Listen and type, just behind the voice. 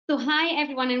So hi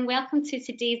everyone and welcome to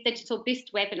today's Digital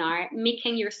Boost webinar,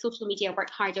 Making Your Social Media Work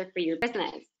Harder for Your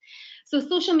Business. So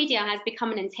social media has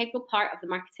become an integral part of the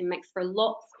marketing mix for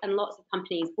lots and lots of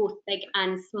companies, both big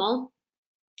and small.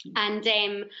 And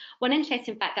one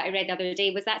interesting fact that I read the other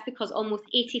day was that's because almost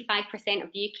 85% of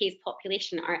the UK's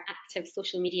population are active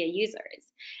social media users.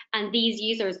 And these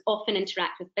users often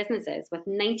interact with businesses, with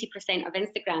 90% of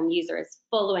Instagram users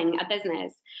following a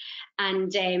business.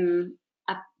 And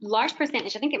a large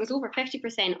percentage, I think it was over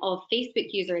 50% of Facebook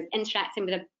users interacting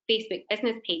with a Facebook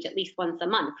business page at least once a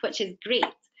month, which is great.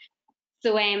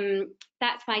 So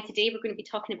that's why today we're going to be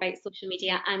talking about social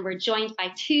media, and we're joined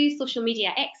by two social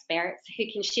media experts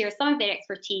who can share some of their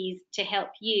expertise to help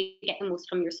you get the most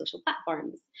from your social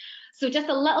platforms. So just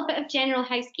a little bit of general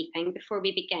housekeeping before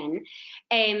we begin.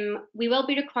 We will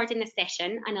be recording the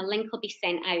session and a link will be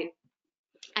sent out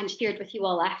and shared with you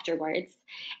all afterwards.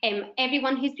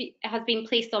 Everyone has been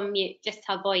placed on mute just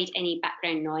to avoid any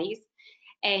background noise.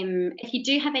 If you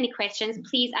do have any questions,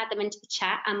 please add them into the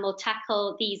chat and we'll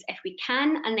tackle these if we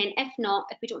can. And then if not,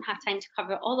 if we don't have time to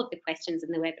cover all of the questions in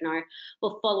the webinar,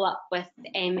 we'll follow up with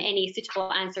any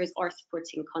suitable answers or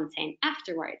supporting content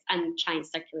afterwards and try and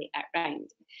circulate that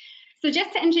round. So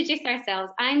just to introduce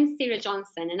ourselves, I'm Sarah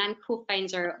Johnson and I'm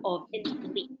co-founder of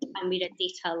IndigoLeap, and we're a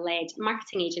data-led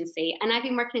marketing agency. And I've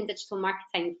been working in digital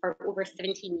marketing for over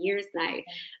 17 years now,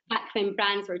 back when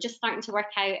brands were just starting to work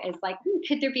out as like,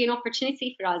 could there be an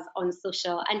opportunity for us on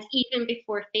social? And even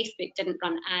before Facebook didn't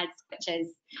run ads, which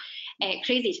is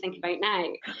crazy to think about now.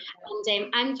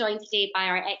 And I'm joined today by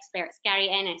our experts, Gary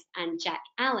Ennis and Jack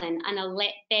Allan, and I'll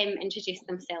let them introduce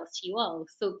themselves to you all.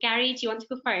 So Gary, do you want to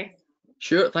go first?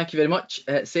 Sure, thank you very much,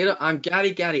 Sarah. I'm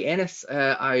Gary Ennis.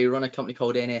 I run a company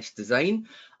called NS Design.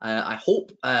 I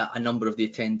hope a number of the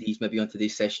attendees maybe on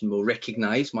today's session will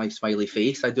recognise my smiley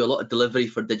face. I do a lot of delivery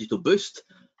for Digital Boost,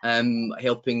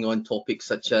 helping on topics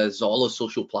such as all of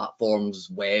social platforms,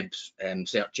 webs,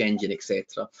 search engine,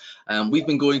 etc. We've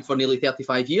been going for nearly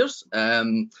 35 years.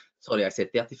 Sorry, I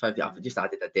said 35. I've just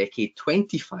added a decade,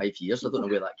 25 years. I don't know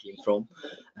where that came from.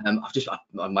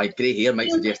 My grey hair might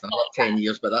suggest another 10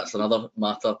 years, but that's another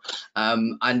matter.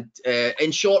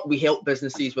 In short, we help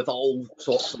businesses with all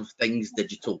sorts of things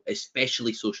digital,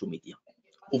 especially social media.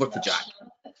 Over to Jack.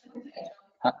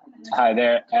 Hi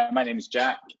there, my name is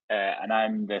Jack and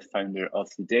I'm the founder of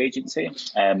the Day Agency.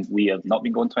 We have not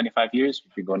been going 25 years,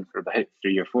 we've been going for about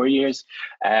 3 or 4 years.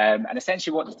 And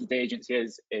essentially what the Day Agency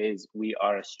is we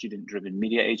are a student-driven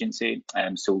media agency.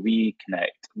 So we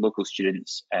connect local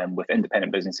students with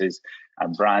independent businesses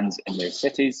and brands in their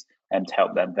cities to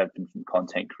help them with everything from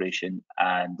content creation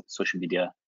and social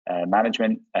media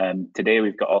management. Today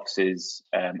we've got offices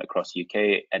across the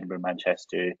UK, Edinburgh,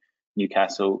 Manchester,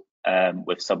 Newcastle,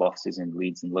 with sub-offices in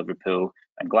Leeds and Liverpool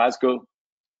and Glasgow,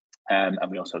 and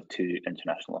we also have 2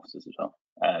 international offices as well.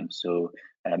 So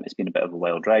it's been a bit of a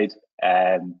wild ride,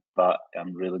 but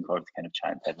I'm really looking forward to kind of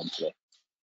chatting to everyone today.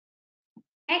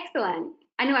 Excellent.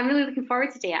 I know I'm really looking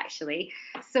forward today actually.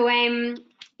 So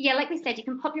yeah, like we said, you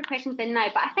can pop your questions in now,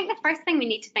 but I think the first thing we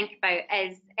need to think about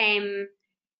is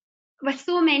with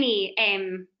so many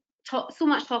so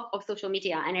much talk of social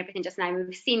media and everything just now,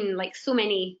 we've seen like so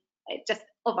many just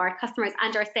of our customers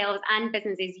and ourselves and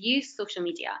businesses use social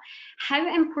media.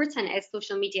 How important is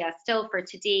social media still for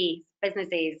today's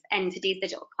businesses in today's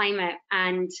digital climate,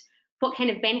 and what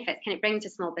kind of benefits can it bring to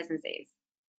small businesses?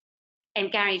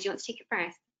 Gary, do you want to take it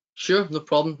first? Sure, no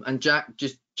problem. And Jack,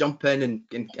 just jump in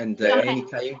any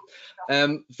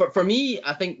time. For me,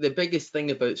 I think the biggest thing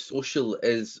about social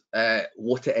is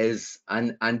what it is,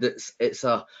 and it's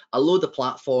a load of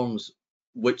platforms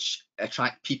which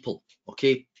attract people.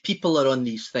 Okay, people are on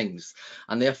these things,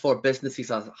 and therefore businesses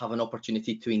have an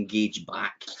opportunity to engage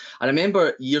back. I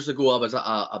remember years ago I was at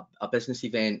a business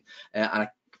event, and I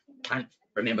can't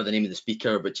remember the name of the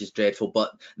speaker, which is dreadful,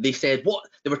 but they said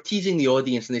they were teasing the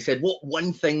audience, and they said, what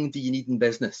one thing do you need in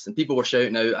business? And people were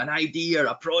shouting out an idea,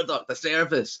 a product, a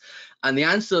service, and the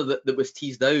answer that was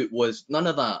teased out was none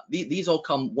of that. These all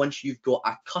come once you've got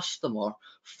a customer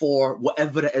for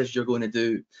whatever it is you're going to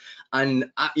do.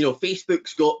 And you know,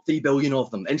 Facebook's got 3 billion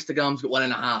of them, Instagram's got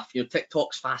 1.5, you know,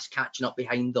 TikTok's fast catching up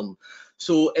behind them.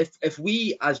 So if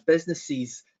we as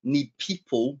businesses need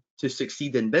people to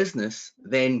succeed in business,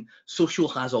 then social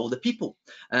has all the people,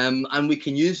 and we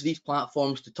can use these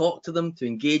platforms to talk to them, to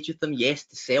engage with them, yes,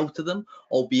 to sell to them,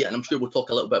 albeit, and I'm sure we'll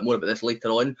talk a little bit more about this later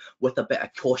on, with a bit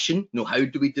of caution. You know, how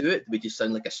do we do it? Do we just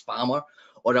sound like a spammer,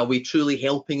 or are we truly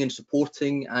helping and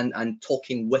supporting and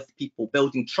talking with people,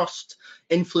 building trust,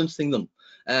 influencing them?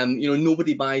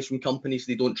 Nobody buys from companies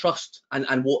they don't trust.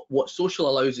 And what social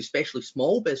allows, especially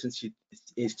small businesses,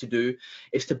 is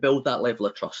to build that level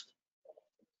of trust.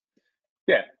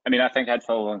 Yeah, I mean, I think I'd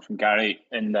follow on from Gary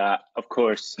in that, of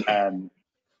course,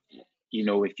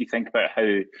 if you think about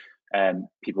how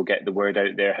people get the word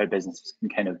out there, how businesses can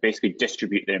kind of basically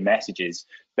distribute their messages,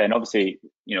 then obviously,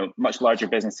 much larger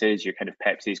businesses, your kind of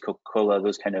Pepsi's, Coca-Cola,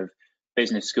 those kind of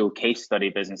business school case study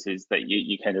businesses that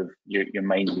you kind of, your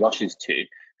mind rushes to,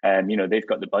 they've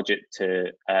got the budget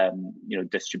to,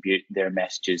 distribute their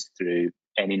messages through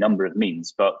any number of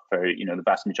means. But for, the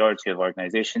vast majority of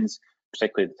organizations,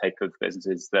 particularly the type of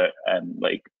businesses that,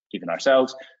 like even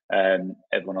ourselves,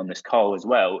 everyone on this call as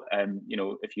well,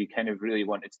 if you kind of really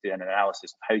wanted to do an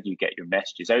analysis of how do you get your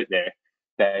messages out there,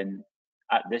 then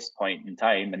at this point in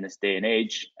time, in this day and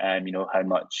age, how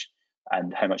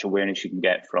much awareness you can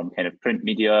get from kind of print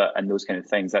media and those kind of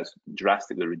things, that's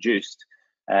drastically reduced.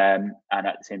 And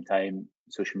at the same time,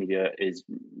 social media is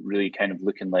really kind of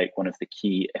looking like one of the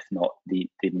key, if not the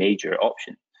major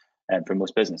option for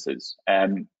most businesses.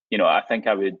 I think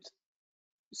I would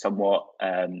somewhat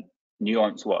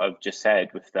nuance what I've just said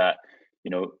with that,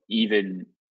 even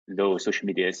though social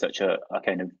media is such a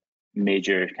kind of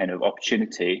major kind of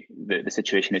opportunity, the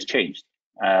situation has changed.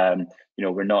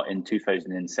 We're not in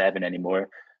 2007 anymore,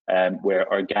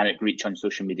 where organic reach on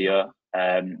social media,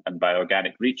 and by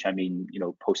organic reach, I mean,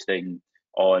 posting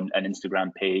on an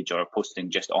Instagram page or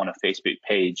posting just on a Facebook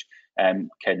page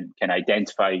can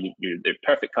identify the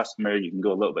perfect customer. You can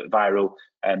go a little bit viral.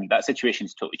 That situation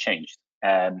has totally changed,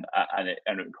 and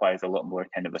it requires a lot more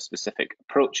kind of a specific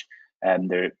approach.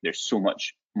 There's so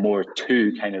much more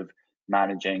to kind of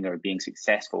managing or being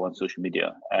successful on social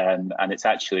media, and it's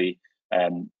actually,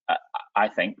 I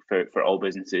think for all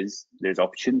businesses, there's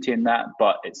opportunity in that,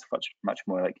 but it's much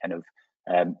more like kind of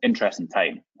interesting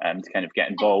time to kind of get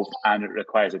involved, and it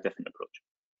requires a different approach.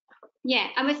 Yeah,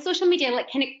 and with social media, like,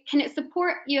 can it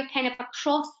support you kind of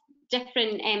across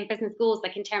different business goals,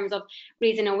 like in terms of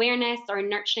raising awareness or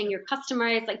nurturing your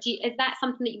customers? Like, is that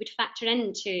something that you would factor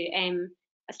into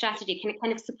a strategy? Can it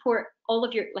kind of support all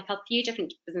of your, like, a few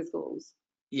different business goals?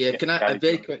 Yeah, can I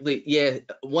very quickly? Yeah,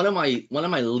 one of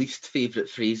my least favorite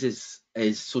phrases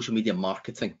is social media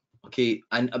marketing. Okay,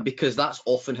 and because that's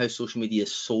often how social media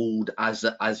is sold, as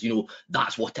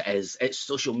that's what it is. It's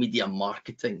social media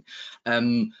marketing,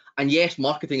 and yes,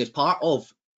 marketing is part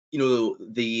of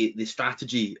the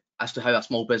strategy as to how a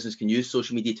small business can use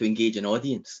social media to engage an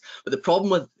audience. But the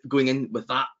problem with going in with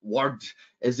that word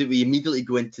is that we immediately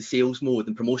go into sales mode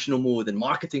and promotional mode and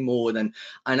marketing mode, and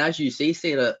as you say,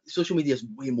 Sarah, social media is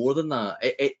way more than that.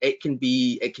 It can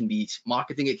be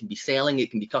marketing, it can be selling,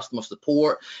 it can be customer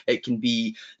support, it can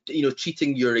be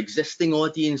treating your existing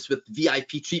audience with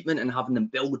VIP treatment and having them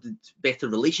build better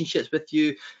relationships with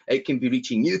you. It can be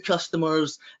reaching new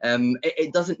customers.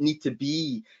 It doesn't need to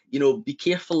be, be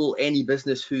careful, any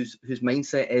business whose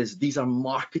mindset is these are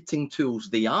marketing tools.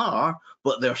 They are,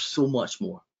 but they're so much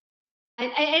more.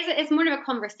 It's more of a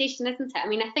conversation, isn't it? I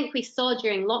mean, I think we saw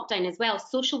during lockdown as well,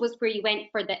 social was where you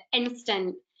went for the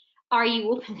instant, are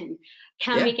you opening?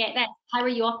 Can we get this? How are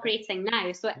you operating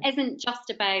now? So it isn't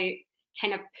just about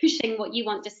kind of pushing what you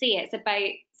want to say, it's about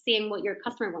saying what your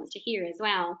customer wants to hear as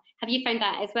well. Have you found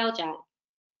that as well, Jack?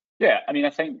 Yeah, I mean,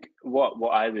 I think what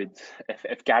I would,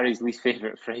 if Gary's least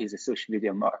favorite phrase is social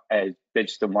media,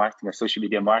 digital marketing or social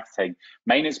media marketing,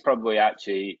 mine is probably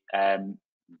actually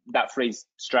that phrase,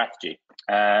 strategy.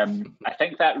 I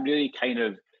think that really kind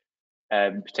of,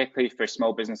 particularly for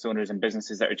small business owners and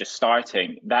businesses that are just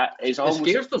starting, that is almost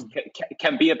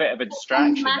can be a bit of a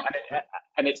distraction,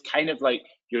 and it's kind of like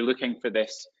you're looking for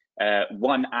this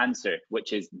one answer,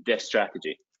 which is this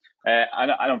strategy.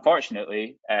 And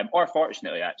unfortunately, or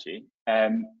fortunately actually,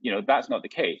 that's not the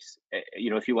case.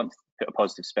 If you want to put a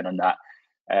positive spin on that,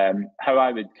 how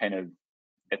I would kind of,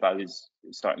 if I was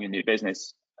starting a new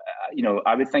business,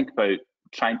 I would think about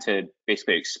trying to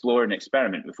basically explore and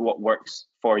experiment with what works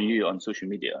for you on social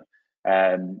media.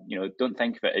 Don't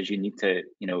think of it as you need to,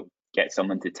 get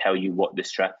someone to tell you what the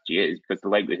strategy is, because the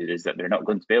likelihood is that they're not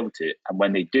going to be able to. And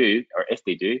when they do, or if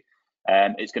they do,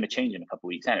 it's going to change in a couple of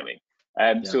weeks anyway.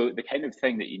 So the kind of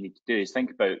thing that you need to do is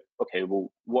think about, okay, well,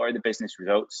 what are the business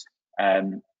results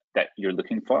that you're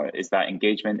looking for? Is that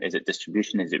engagement? Is it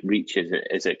distribution? Is it reach?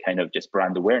 Is it kind of just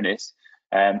brand awareness?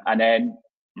 And then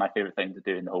my favorite thing to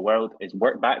do in the whole world is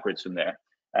work backwards from there.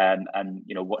 And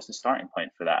what's the starting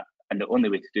point for that? And the only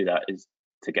way to do that is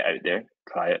to get out there,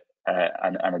 try it,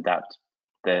 and adapt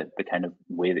the kind of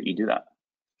way that you do that.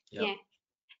 Yeah.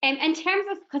 In terms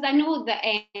of, because I know that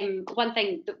one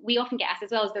thing that we often get asked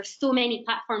as well is there's so many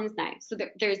platforms now. So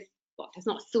there's well, there's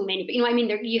not so many, but you know what I mean,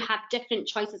 you have different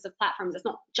choices of platforms. It's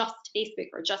not just Facebook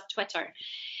or just Twitter.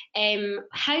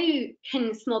 How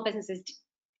can small businesses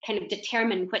kind of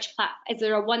determine which is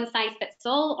there a one size fits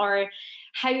all, or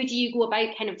how do you go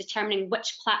about kind of determining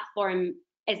which platform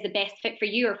is the best fit for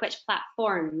you, or which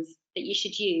platforms that you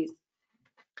should use?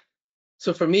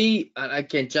 So for me, and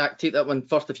again, Jack, take that one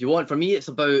first if you want. For me, it's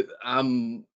about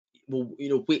well, you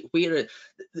know, where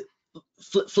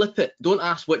flip it. Don't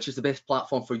ask which is the best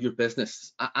platform for your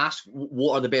business. Ask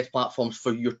what are the best platforms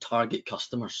for your target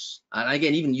customers. And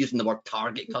again, even using the word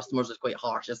target customers is quite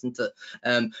harsh, isn't it?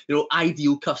 You know,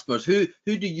 ideal customers. Who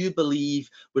do you believe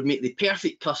would make the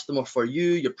perfect customer for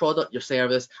you, your product, your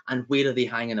service, and where are they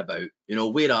hanging about? You know,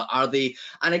 where are they?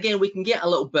 And again, we can get a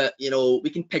little bit, you know,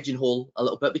 we can pigeonhole a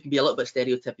little bit. We can be a little bit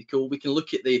stereotypical. We can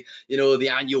look at the, you know, the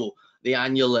annual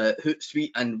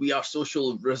Hootsuite and We Are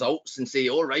Social results and say,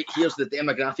 all right, here's the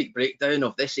demographic breakdown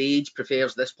of this age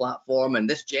prefers this platform and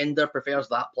this gender prefers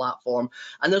that platform.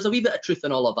 And there's a wee bit of truth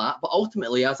in all of that. But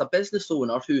ultimately, as a business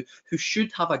owner who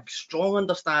should have a strong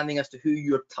understanding as to who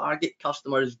your target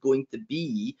customer is going to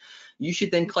be, you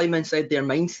should then climb inside their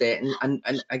mindset.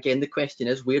 And again, the question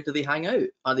is, where do they hang out?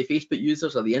 Are they Facebook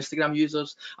users? Are they Instagram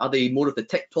users? Are they more of the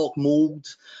TikTok mold?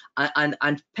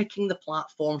 And picking the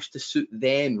platforms to suit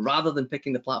them rather than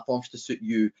picking the platforms to suit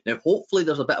you. Now, hopefully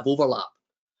there's a bit of overlap.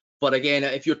 But again,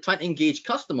 if you're trying to engage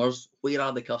customers, where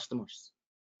are the customers?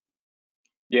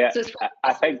 Yeah,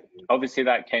 I think obviously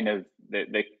that kind of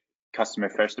the customer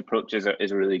first approach is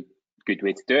a really good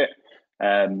way to do it.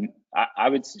 I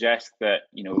would suggest that,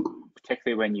 you know,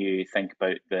 particularly when you think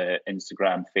about the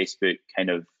Instagram, Facebook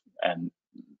kind of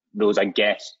those, I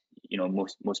guess, you know,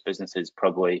 most businesses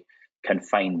probably can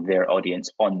find their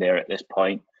audience on there at this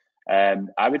point.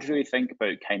 I would really think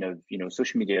about kind of, you know,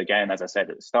 social media, again, as I said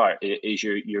at the start, is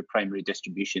your primary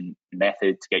distribution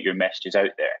method to get your messages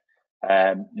out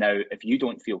there. Now, if you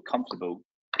don't feel comfortable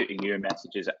putting your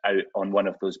messages out on one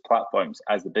of those platforms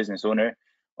as the business owner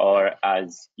or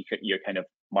as your kind of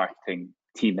marketing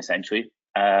team, essentially,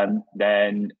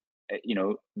 then, you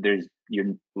know,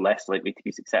 you're less likely to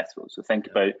be successful. So think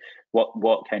about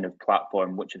what kind of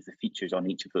platform, which of the features on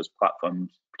each of those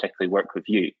platforms particularly work with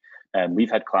you.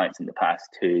 We've had clients in the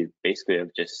past who basically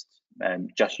have just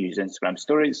used Instagram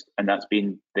stories, and that's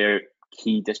been their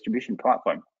key distribution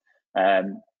platform.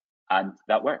 And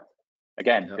that worked.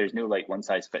 Again, there's no like one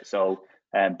size fits all,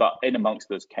 but in amongst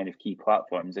those kind of key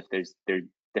platforms, if there are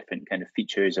different kind of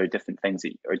features or different things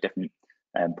or different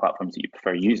platforms that you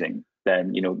prefer using,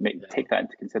 then, you know, take that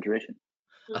into consideration.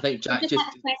 I think Jack just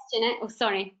had a question. Oh,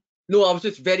 sorry. No, I was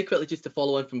just very quickly just to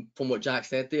follow on from what Jack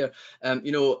said there.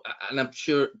 You know, and I'm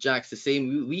sure Jack's the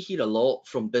same. We hear a lot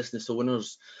from business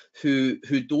owners who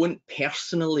don't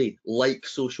personally like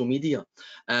social media,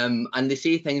 and they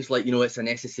say things like, you know, it's a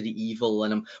necessary evil,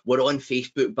 and we're on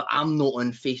Facebook, but I'm not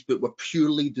on Facebook. We're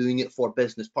purely doing it for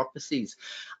business purposes,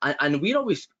 and we're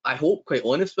always, I hope, quite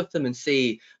honest with them and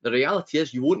say the reality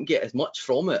is you won't get as much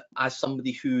from it as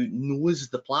somebody who knows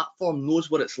the platform, knows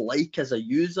what it's like as a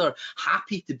user,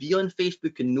 happy to be on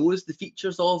Facebook and knows the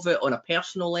features of it on a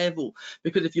personal level.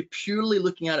 Because if you're purely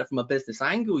looking at it from a business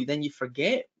angle, then you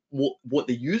forget what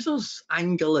the user's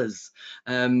angle is.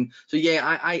 So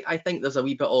yeah, I think there's a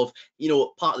wee bit of, you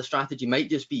know, part of the strategy might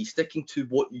just be sticking to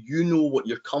what you know, what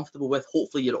you're comfortable with.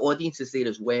 Hopefully your audience is there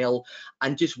as well,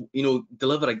 and just, you know,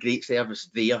 deliver a great service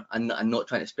there and not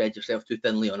trying to spread yourself too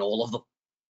thinly on all of them.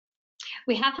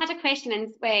 We have had a question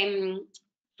in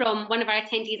from one of our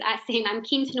attendees saying, I'm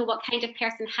keen to know what kind of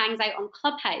person hangs out on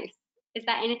Clubhouse. Is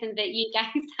that anything that you guys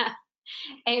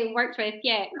have worked with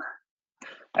yet?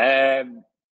 I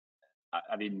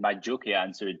mean, my jokey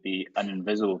answer would be an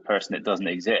invisible person that doesn't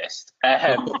exist.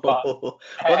 But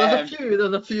there's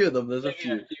a few of them. There's a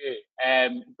few.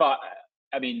 But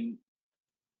I mean,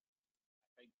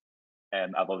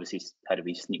 I've obviously had a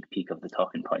wee sneak peek of the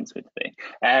talking points for today.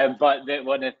 But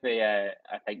one of the,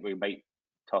 I think we might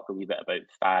talk a wee bit about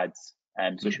fads,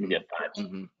 social media fads.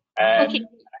 Okay. I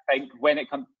think when it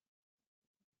comes, do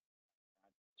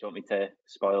you want me to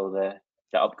spoil the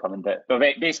upcoming bit? But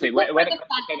basically, when it comes to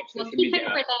kind of social media,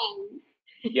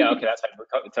 yeah, okay, that's fine. We'll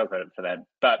talk about it for them.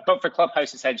 But for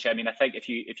Clubhouse, essentially, I mean, I think if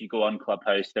you go on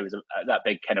Clubhouse, there was that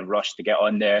big kind of rush to get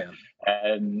on there.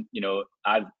 Yeah. You know,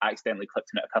 I've accidentally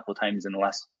clicked on it a couple of times in the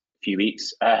last few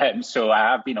weeks, so I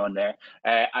have been on there,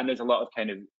 and there's a lot of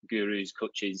kind of gurus,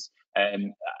 coaches.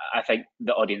 I think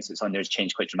the audience that's on there has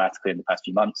changed quite dramatically in the past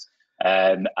few months,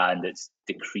 and it's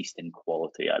decreased in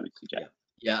quality, I would suggest.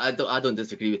 Yeah, I don't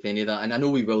disagree with any of that, and I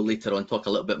know we will later on talk a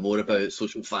little bit more about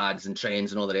social fads and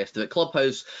trends and all the rest of it.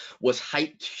 Clubhouse was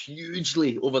hyped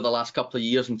hugely over the last couple of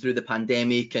years and through the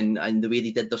pandemic, and the way they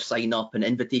did their sign up and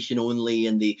invitation only,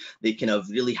 and they kind of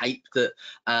really hyped it,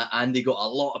 and they got a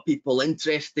lot of people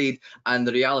interested. And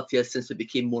the reality is, since it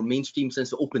became more mainstream,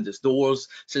 since it opened its doors,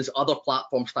 since other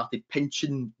platforms started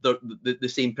pinching the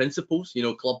same principles, you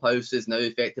know, Clubhouse is now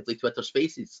effectively Twitter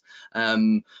Spaces,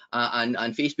 and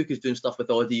Facebook is doing stuff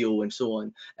with audio and so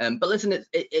on. But listen,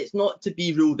 it's not to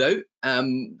be ruled out.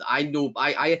 I know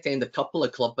I attend a couple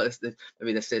of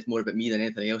maybe this says more about me than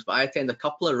anything else, but I attend a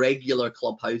couple of regular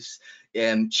Clubhouse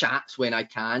chats when I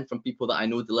can, from people that I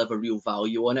know deliver real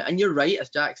value on it. And you're right, as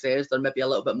Jack says, they're maybe a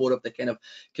little bit more of the kind of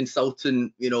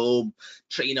consultant, you know,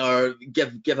 trainer, give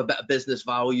a bit of business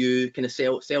value, kind of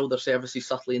sell their services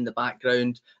subtly in the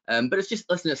background. But it's just,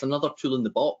 listen, it's another tool in the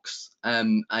box,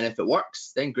 and if it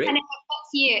works, then great. And if it fits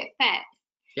you, it fits.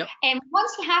 Yep.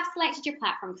 Once you have selected your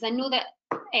platform, because I know that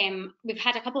we've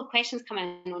had a couple of questions come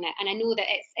in on it, and I know that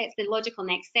it's the logical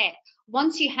next step.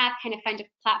 Once you have kind of found a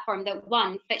platform that,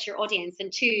 one, fits your audience,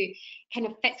 and two, kind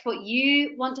of fits what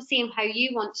you want to see and how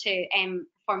you want to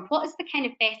perform, what is the kind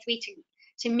of best way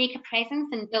to make a presence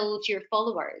and build your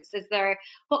followers?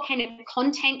 What kind of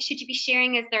content should you be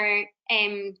sharing? Is there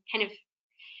kind of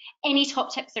any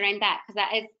top tips around that? Because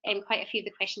that is quite a few of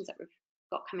the questions that we've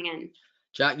got coming in.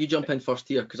 Jack, you jump in first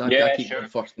here, because I keep going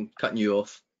first and cutting you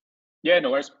off. Yeah,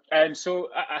 no worries. So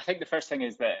I think the first thing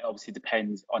is that it obviously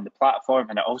depends on the platform,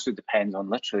 and it also depends on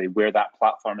literally where that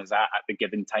platform is at the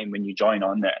given time when you join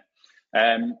on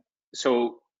there.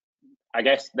 So I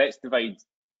guess let's divide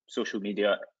social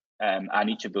media and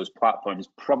each of those platforms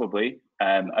probably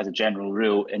as a general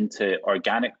rule into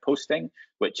organic posting,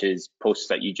 which is posts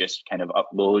that you just kind of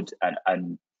upload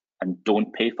and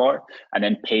don't pay for, and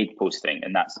then paid posting,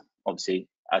 and that's obviously,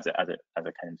 as a kind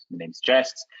of the name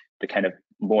suggests, the kind of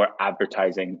more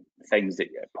advertising things, that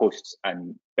posts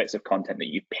and bits of content that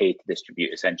you pay to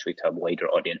distribute essentially to a wider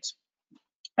audience.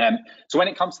 So when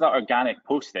it comes to that organic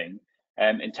posting,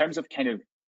 in terms of kind of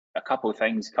a couple of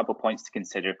points to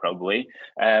consider probably.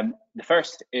 The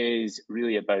first is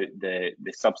really about the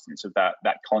substance of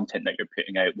that content that you're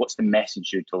putting out. What's the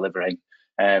message you're delivering?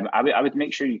 I would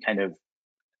make sure you kind of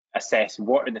assess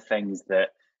what are the things that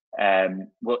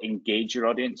will engage your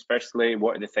audience. Firstly,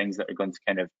 what are the things that are going to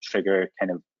kind of trigger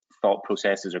kind of thought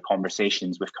processes or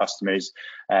conversations with customers?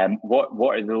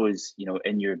 What are those, you know,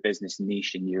 in your business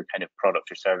niche, in your kind of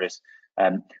product or service?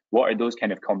 What are those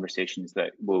kind of conversations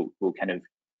that will kind of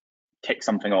kick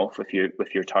something off with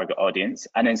your target audience?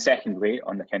 And then secondly,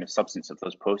 on the kind of substance of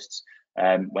those posts,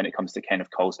 when it comes to kind of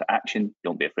calls to action,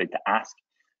 don't be afraid to ask,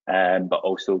 but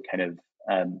also kind of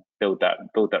build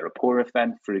that rapport with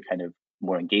them through kind of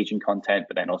more engaging content,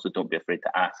 but then also don't be afraid to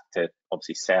ask to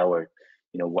obviously sell, or,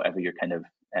 you know, whatever your kind of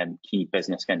key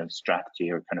business kind of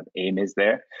strategy or kind of aim is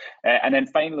there. And then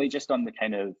finally, just on the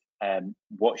kind of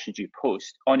what should you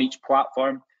post on each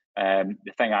platform, the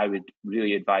thing I would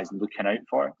really advise looking out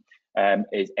for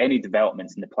is any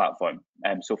developments in the platform.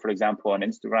 So for example, on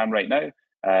Instagram right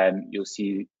now, you'll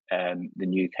see the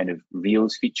new kind of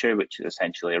Reels feature, which is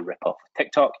essentially a rip-off of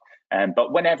TikTok.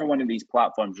 But whenever one of these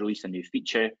platforms release a new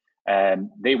feature,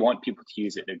 they want people to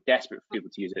use it. They're desperate for people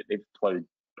to use it. They've plowed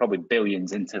probably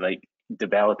billions into like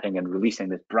developing and releasing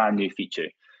this brand new feature.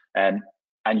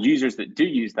 And users that do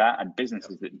use that, and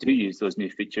businesses that do use those new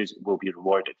features, will be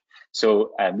rewarded.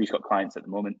 So we've got clients at the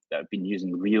moment that have been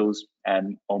using Reels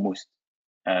almost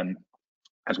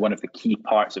as one of the key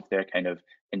parts of their kind of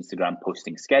Instagram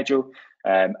posting schedule.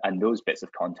 And those bits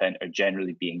of content are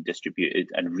generally being distributed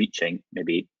and reaching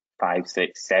maybe 5,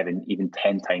 6, 7, even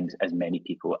 10 times as many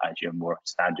people as your more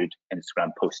standard Instagram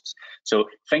posts. So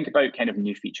think about kind of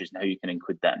new features and how you can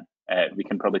include them. We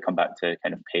can probably come back to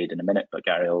kind of paid in a minute, but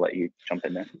Gary, I'll let you jump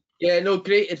in there. Yeah, no,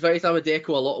 great advice. I would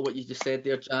echo a lot of what you just said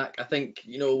there, Jack. I think,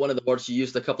 you know, one of the words you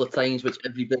used a couple of times, which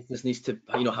every business needs to,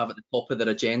 you know, have at the top of their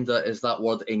agenda, is that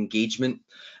word engagement.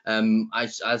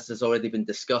 As has already been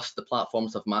discussed, the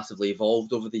platforms have massively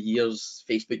evolved over the years.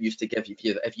 Facebook used to give you,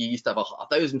 if you used to have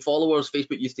 1,000 followers,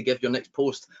 Facebook used to give your next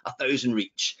post 1,000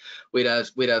 reach.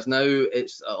 Whereas now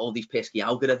it's all these pesky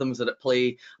algorithms that at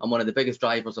play, and one of the biggest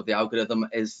drivers of the algorithm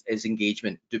is is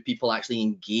engagement. Do people actually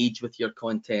engage with your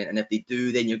content? And if they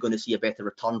do, then you're going to see a better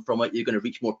return from it. You're going to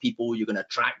reach more people. You're going to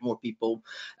attract more people.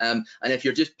 And if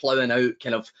you're just plowing out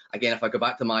kind of, again, if I go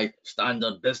back to my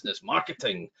standard business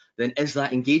marketing, then is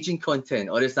that engaging content,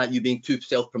 or is that you being too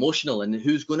self-promotional? And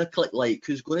who's going to click like,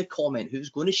 who's going to comment, who's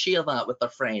going to share that with their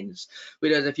friends?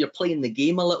 Whereas if you're playing the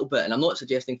game a little bit, and I'm not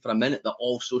suggesting for a minute that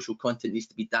all social content needs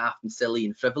to be daft and silly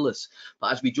and frivolous,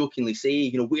 but as we jokingly say,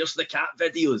 you know, where's the cat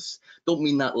videos? Don't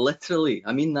mean that literally.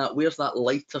 I mean that where's that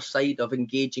lighter side of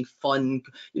engaging, fun?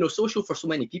 You know, social for so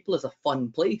many people is a fun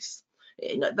place.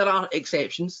 There are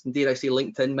exceptions, and dare I say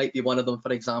LinkedIn might be one of them,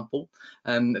 for example.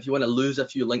 If you want to lose a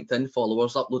few LinkedIn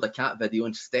followers, upload a cat video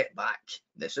and step back.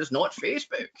 This is not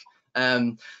Facebook.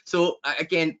 So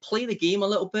again, play the game a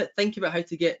little bit, think about how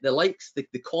to get the likes, the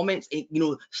comments, you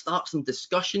know, start some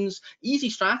discussions,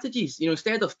 easy strategies, you know,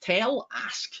 instead of tell,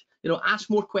 ask. You know, ask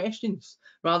more questions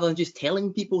rather than just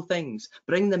telling people things.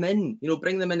 Bring them in, you know,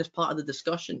 bring them in as part of the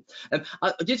discussion.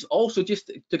 Just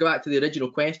to go back to the original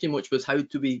question, which was how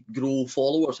do we grow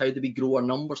followers? How do we grow our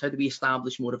numbers? How do we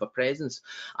establish more of a presence?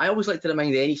 I always like to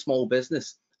remind any small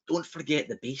business, don't forget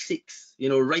the basics, you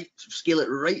know, scale it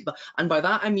right. And by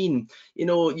that, I mean, you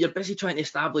know, you're busy trying to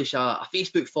establish a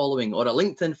Facebook following or a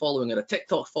LinkedIn following or a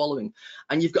TikTok following,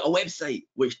 and you've got a website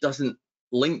which doesn't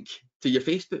link to your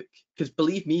Facebook, because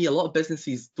believe me, a lot of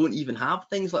businesses don't even have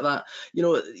things like that. You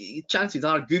know, chances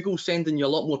are Google's sending you a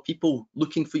lot more people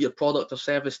looking for your product or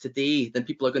service today than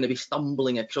people are going to be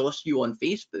stumbling across you on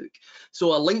Facebook.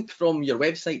 So a link from your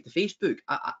website to Facebook,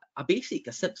 a basic,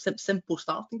 a simple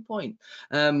starting point.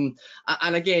 And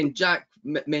again, Jack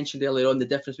mentioned earlier on the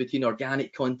difference between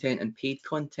organic content and paid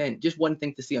content. Just one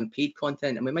thing to say on paid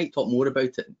content, and we might talk more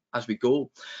about it as we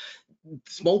go.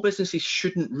 Small businesses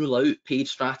shouldn't rule out paid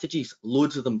strategies.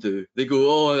 Loads of them do. They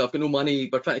go, oh, I've got no money,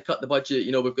 we're trying to cut the budget,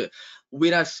 you know, we've got.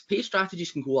 Whereas paid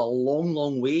strategies can go a long,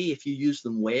 long way if you use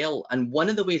them well. And one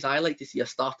of the ways I like to see a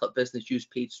startup business use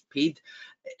paid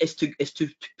is to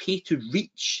pay to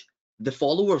reach the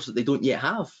followers that they don't yet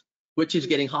have, which is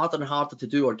getting harder and harder to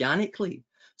do organically.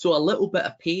 So a little bit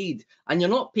of paid, and you're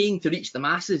not paying to reach the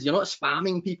masses. You're not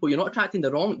spamming people. You're not attracting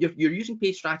the wrong. You're using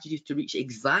paid strategies to reach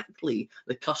exactly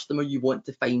the customer you want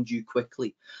to find you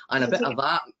quickly. And a bit of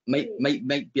that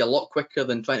might be a lot quicker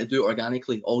than trying to do it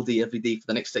organically all day, every day for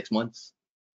the next 6 months.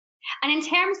 And in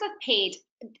terms of paid,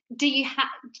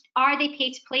 are they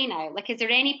pay to play now? Like, is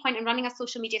there any point in running a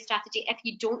social media strategy if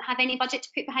you don't have any budget to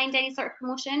put behind any sort of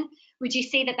promotion? Would you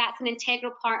say that that's an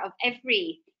integral part of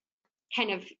every kind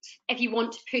of, if you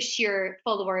want to push your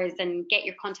followers and get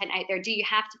your content out there, do you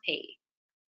have to pay?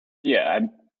 Yeah,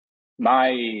 my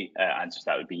answer to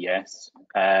that would be yes.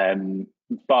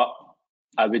 But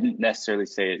I wouldn't necessarily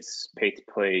say it's pay to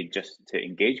play just to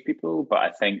engage people. But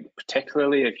I think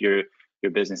particularly if your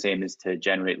business aim is to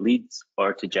generate leads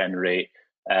or to generate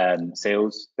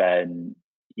sales, then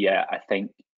yeah, I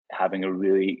think having a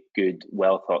really good,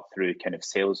 well thought through kind of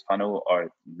sales funnel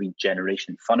or lead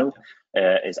generation funnel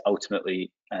is ultimately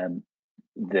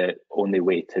the only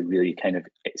way to really kind of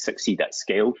succeed at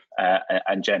scale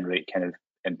and generate kind of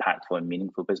impactful and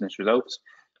meaningful business results.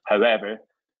 However,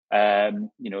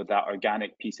 you know, that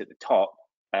organic piece at the top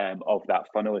of that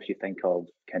funnel, if you think of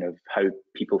kind of how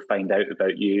people find out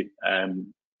about you,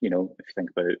 you know, if you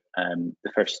think about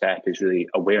the first step is really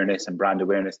awareness and brand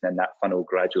awareness, and then that funnel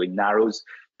gradually narrows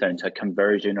down to a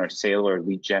conversion or sale or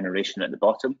lead generation at the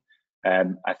bottom.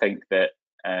 I think that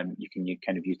you can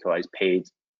kind of utilize paid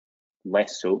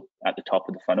less so at the top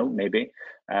of the funnel, maybe,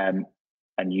 and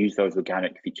use those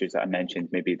organic features that I mentioned,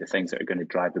 maybe the things that are going to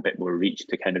drive a bit more reach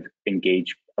to kind of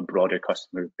engage a broader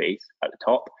customer base at the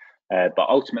top. But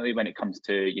ultimately, when it comes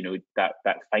to, you know, that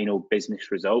final business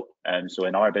result, so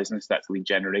in our business, that's lead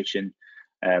generation.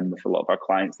 With a lot of our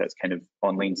clients, that's kind of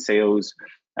online sales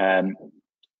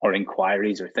or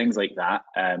inquiries or things like that.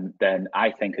 Then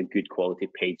I think a good quality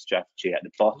paid strategy at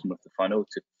the bottom of the funnel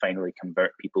to finally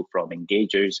convert people from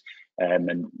engagers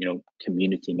and, you know,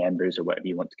 community members or whatever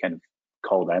you want to kind of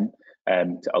call them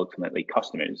to ultimately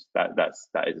customers. That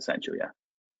is essential, yeah.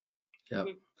 Yeah.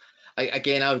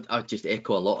 Again, I would just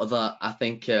echo a lot of that. I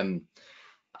think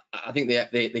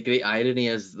the great irony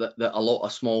is that a lot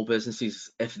of small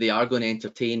businesses, if they are going to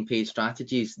entertain paid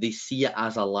strategies, they see it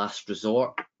as a last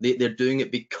resort. They're doing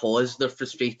it because they're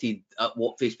frustrated at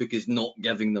what Facebook is not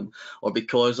giving them, or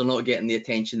because they're not getting the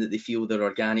attention that they feel their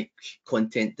organic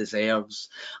content deserves.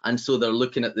 And so they're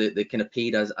looking at the kind of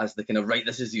paid as the kind of, right,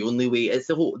 this is the only way. It's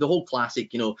the whole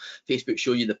classic, you know, Facebook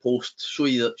show you the post, show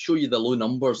you the low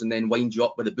numbers, and then wind you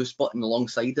up with a boost button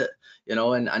alongside it, you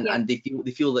know, and they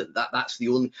feel that that's the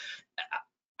only.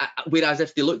 whereas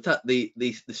if they looked at the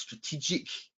strategic,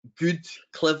 good,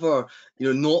 clever,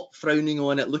 not frowning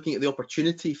on it, looking at the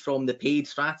opportunity from the paid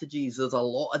strategies, there's a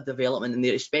lot of development in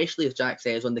there, especially as Jack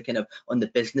says, on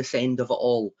the business end of it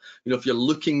all. If you're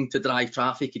looking to drive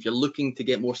traffic, if you're looking to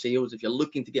get more sales, if you're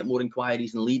looking to get more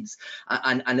inquiries and leads,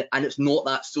 and it's not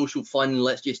that social fun,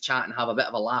 let's just chat and have a bit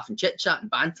of a laugh and chit chat and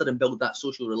banter and build that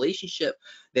social relationship,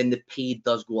 then the paid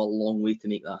does go a long way to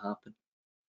make that happen.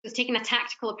 Just taking a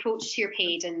tactical approach to your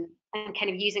paid and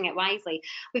kind of using it wisely.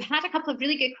 We've had a couple of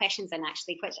really good questions in,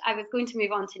 actually, which I was going to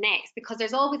move on to next, because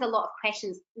there's always a lot of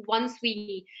questions once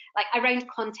we, around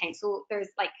content. So there's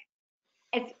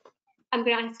I'm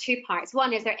going to ask two parts.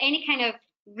 One, is there any kind of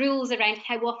rules around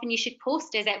how often you should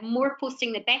post? Is it more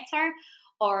posting the better,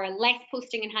 or less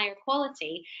posting and higher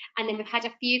quality? And then we've had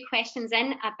a few questions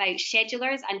in about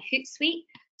schedulers and Hootsuite.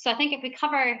 So I think if we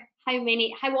cover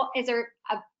is there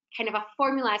a kind of a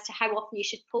formula as to how often you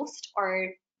should post,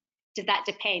 or does that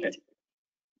depend?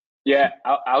 Yeah,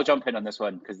 I'll jump in on this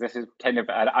one, because this is kind of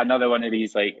another one of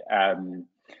these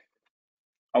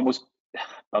almost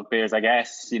bugbears, I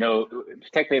guess.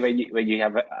 Particularly when you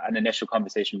have an initial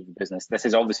conversation with the business, this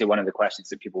is obviously one of the questions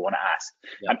that people want to ask.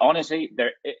 Yeah. And honestly,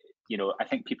 I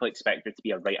think people expect there to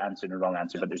be a right answer and a wrong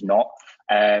answer, but there's not.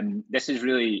 This is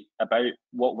really about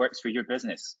what works for your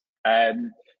business.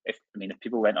 If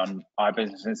people went on our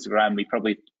business Instagram,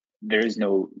 there is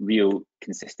no real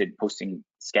consistent posting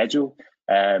schedule.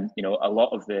 A lot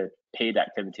of the paid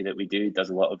activity that we do does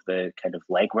a lot of the kind of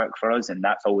legwork for us, and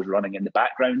that's always running in the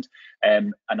background.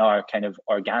 And our kind of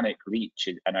organic reach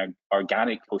and our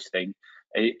organic posting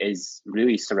is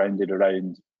really surrounded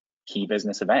around key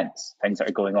business events, things that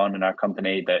are going on in our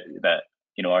company that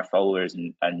our followers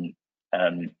and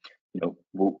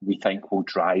we think will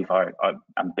drive our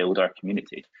and build our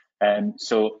community.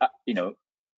 So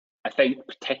I think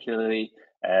particularly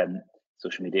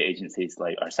social media agencies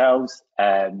like ourselves,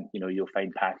 you'll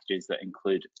find packages that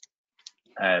include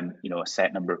a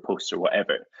set number of posts or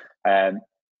whatever.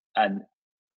 And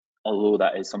although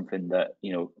that is something that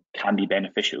can be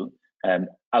beneficial,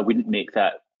 I wouldn't make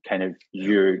that kind of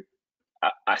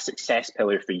a success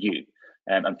pillar for you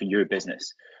and for your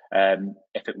business.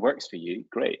 If it works for you,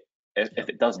 great. If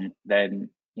it doesn't, then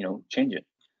change it.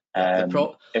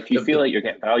 If you feel like you're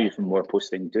getting value from more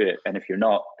posting, do it. And if you're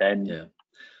not, then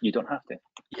you don't have to.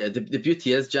 Yeah, the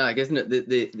beauty is, Jack, isn't it?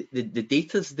 The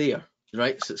data's there,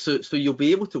 right? So you'll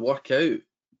be able to work out,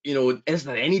 is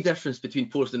there any difference between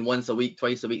posting once a week,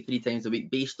 twice a week, 3 times a week,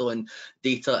 based on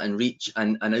data and reach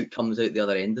and outcomes out the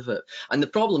other end of it? And the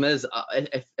problem is,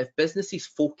 if businesses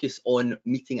focus on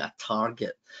meeting a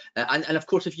target, and of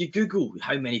course, if you Google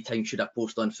how many times should I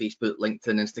post on Facebook,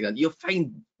 LinkedIn, Instagram, you'll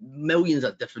find millions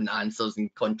of different answers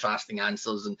and contrasting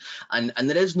answers, and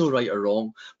there is no right or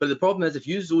wrong. But the problem is, if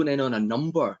you zone in on a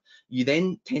number, you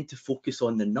then tend to focus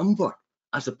on the number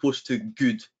as opposed to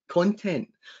good content.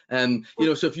 So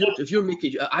if you're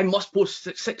making, I must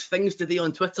post 6 things today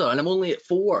on Twitter and I'm only at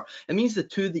 4, it means the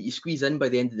 2 that you squeeze in by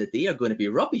the end of the day are going to be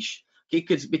rubbish. Okay,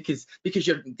 because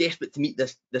you're desperate to meet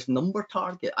this number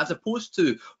target, as opposed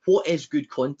to what is good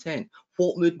content,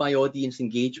 what would my audience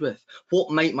engage with, what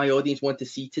might my audience want to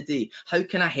see today, how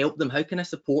can I help them, how can I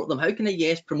support them, how can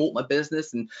I promote my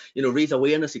business and raise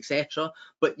awareness, etc.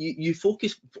 But you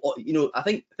focus, I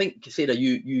think Sarah,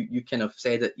 you kind of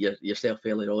said it yourself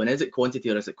earlier on, is it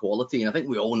quantity or is it quality? And I think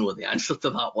we all know the answer to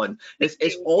that one.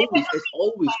 It's always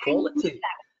quality.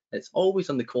 It's always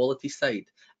on the quality side.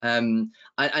 And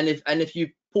if you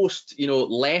post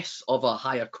less of a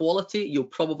higher quality, you'll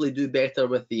probably do better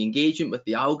with the engagement, with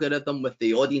the algorithm, with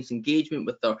the audience engagement,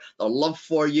 with their love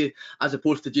for you, as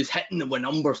opposed to just hitting them with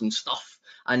numbers and stuff.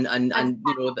 And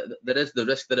there is the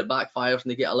risk that it backfires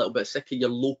and they get a little bit sick of your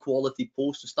low quality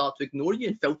posts and start to ignore you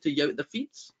and filter you out their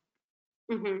feeds.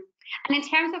 Mm-hmm. And in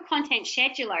terms of content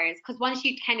schedulers, because once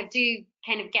you kind of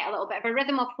get a little bit of a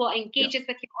rhythm of what engages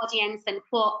with your audience and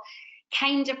what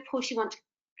kind of posts you want to,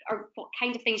 or what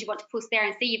kind of things you want to post there,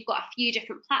 and say you've got a few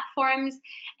different platforms,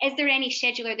 is there any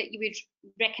scheduler that you would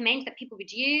recommend that people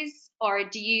would use, or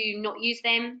do you not use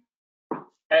them?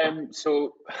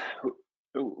 So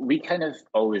we kind of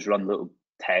always run little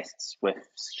tests with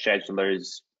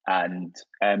schedulers, and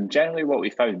generally what we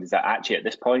found is that actually at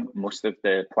this point most of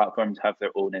the platforms have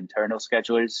their own internal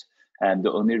schedulers, and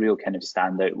the only real kind of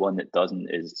standout one that doesn't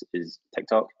is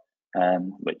TikTok,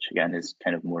 which again is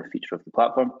kind of more a feature of the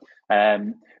platform.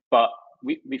 But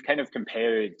we've kind of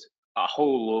compared a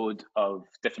whole load of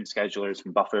different schedulers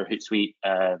from Buffer, Hootsuite,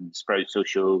 Sprout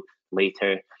Social,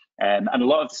 Later, and a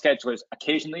lot of the schedulers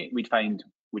occasionally we'd find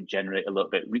would generate a little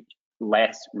bit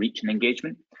less reach and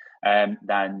engagement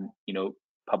than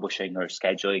publishing or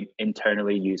scheduling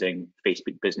internally using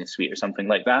Facebook Business Suite or something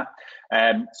like that.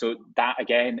 So that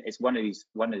again is one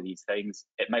of these things.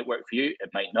 It might work for you, it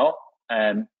might not.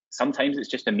 Sometimes it's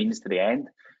just a means to the end,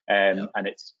 and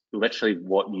it's literally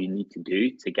what you need to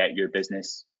do to get your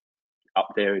business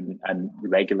up there and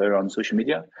regular on social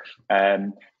media.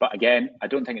 But again, I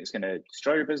don't think it's going to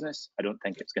destroy your business. I don't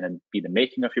think it's going to be the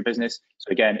making of your business.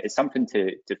 So again, it's something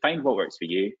to find what works for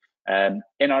you.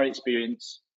 In our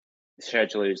experience,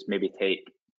 schedulers maybe take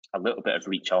a little bit of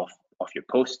reach off your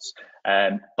posts,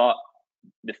 but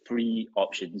the free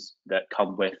options that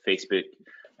come with Facebook,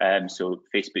 so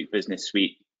Facebook Business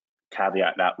Suite,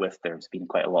 caveat that with there's been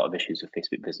quite a lot of issues with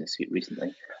Facebook Business Suite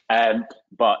recently,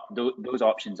 but those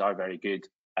options are very good,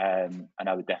 and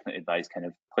I would definitely advise kind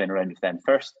of playing around with them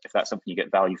first. If that's something you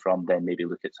get value from, then maybe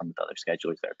look at some of the other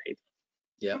schedulers that are paid.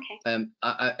 Yeah. Okay.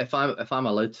 If I'm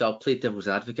allowed to, I'll play devil's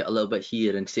advocate a little bit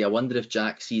here and say I wonder if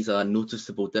Jack sees a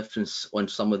noticeable difference on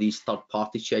some of these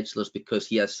third-party schedulers because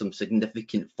he has some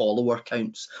significant follower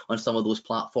counts on some of those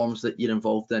platforms that you're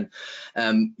involved in.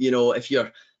 You know, if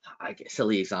you're, I get a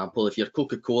silly example, if you're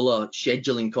Coca-Cola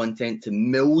scheduling content to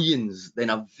millions,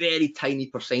 then a very tiny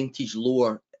percentage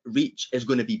lower reach is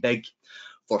going to be big.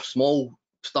 For small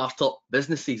startup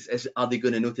businesses, are they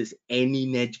going to notice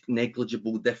any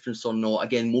negligible difference or not?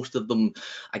 Again, most of them,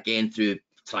 again, through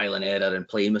trial and error and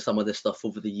playing with some of this stuff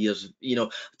over the years, you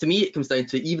know, to me it comes down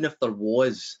to, even if there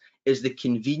was, is the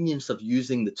convenience of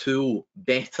using the tool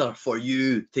better for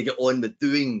you to get on with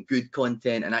doing good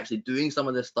content and actually doing some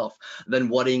of this stuff than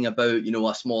worrying about, you know,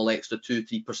 a small extra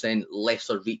 2-3%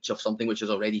 lesser reach of something which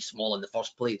is already small in the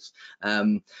first place?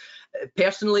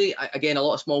 Personally, again, a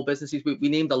lot of small businesses, we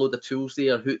named a load of tools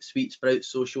there: Hootsuite, Sprout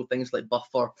Social, things like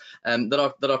Buffer. There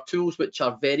are tools which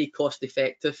are very cost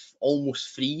effective,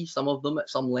 almost free, some of them at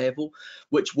some level,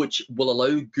 which will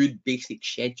allow good basic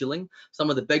scheduling. Some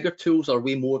of the bigger tools are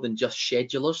way more than just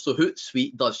schedulers. So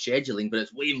Hootsuite does scheduling, but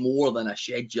it's way more than a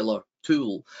scheduler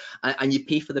tool, and you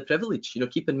pay for the privilege. You know,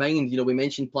 keep in mind, you know, we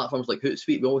mentioned platforms like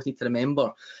Hootsuite. We always need to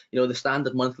remember, you know, the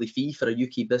standard monthly fee for a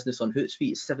UK business on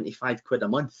Hootsuite is 75 quid a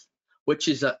month, which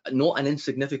is not an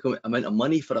insignificant amount of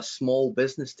money for a small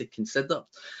business to consider.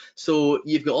 So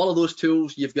you've got all of those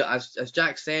tools. You've got, as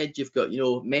Jack said, you've got, you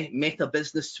know, Meta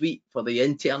Business Suite for the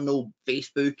internal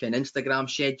Facebook and Instagram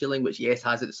scheduling, which yes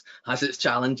has its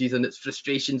challenges and its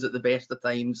frustrations at the best of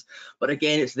times. But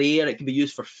again, it's there. It can be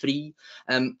used for free.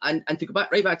 And to go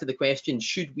right back to the question,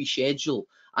 should we schedule?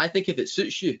 I think if it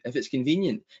suits you, if it's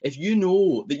convenient, if you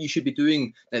know that you should be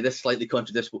doing, now this slightly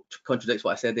contradicts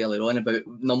what I said earlier on about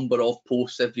number of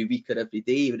posts every week or every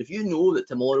day, but if you know that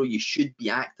tomorrow you should be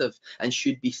active and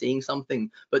should be saying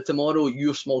something, but tomorrow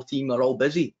your small team are all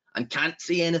busy and can't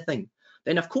say anything,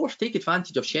 then of course take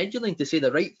advantage of scheduling to say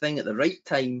the right thing at the right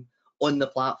time on the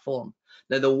platform.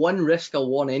 Now, the one risk I'll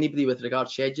warn anybody with regard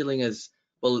to scheduling is,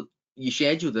 well, you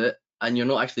scheduled it and you're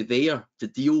not actually there to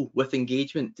deal with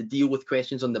engagement, to deal with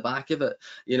questions on the back of it,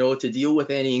 you know, to deal with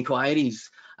any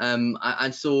inquiries. And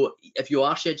so if you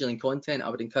are scheduling content, I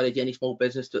would encourage any small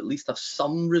business to at least have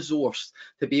some resource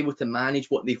to be able to manage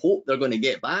what they hope they're going to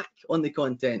get back on the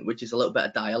content, which is a little bit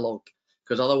of dialogue.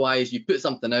 Because otherwise you put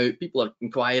something out, people are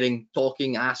inquiring,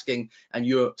 talking, asking, and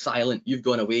you're silent, you've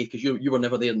gone away because you were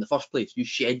never there in the first place. You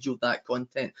scheduled that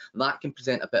content. That can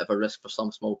present a bit of a risk for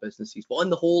some small businesses, but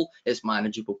on the whole, it's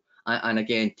manageable. And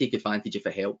again, take advantage if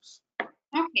it helps.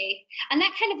 Okay, and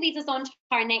that kind of leads us on to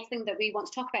our next thing that we want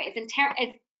to talk about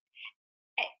is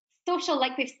social,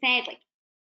 like we've said, like,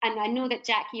 and I know that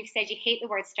Jack, you've said you hate the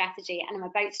word strategy, and I'm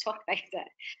about to talk about it.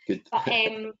 Good. But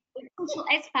social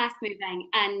is fast moving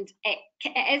and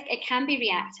it can be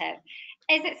reactive.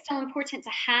 Is it still important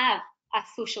to have a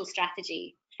social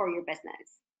strategy for your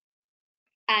business?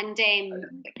 And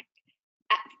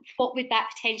what would that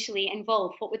potentially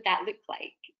involve? What would that look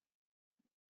like?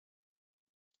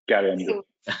 Gary, on you.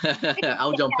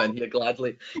 I'll jump in here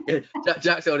gladly.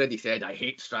 Jack's already said I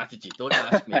hate strategy. Don't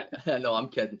ask me. No, I'm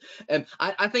kidding.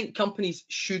 I think companies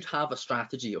should have a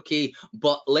strategy, okay?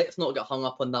 But let's not get hung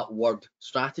up on that word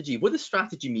strategy. What does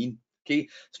strategy mean? Okay,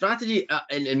 strategy,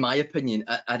 in my opinion,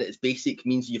 at its basic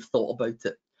means you've thought about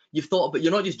it. You've thought about,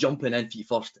 you're not just jumping in feet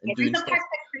first and doing stuff.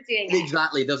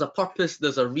 Exactly. There's a purpose,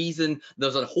 there's a reason,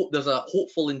 there's a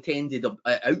hopeful intended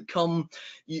outcome.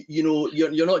 You know,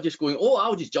 you're not just going, oh,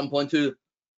 I'll just jump onto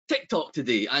TikTok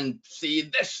today and say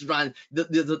this ran.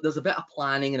 There's a bit of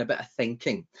planning and a bit of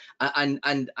thinking,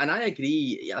 and I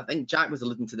agree. I think Jack was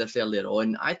alluding to this earlier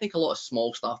on. I think a lot of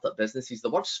small startup businesses, the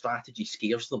word strategy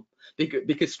scares them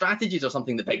because strategies are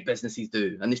something that big businesses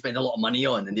do and they spend a lot of money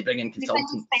on and they bring in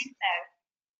consultants.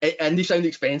 And they sound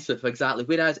expensive, exactly.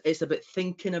 Whereas it's about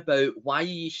thinking about why are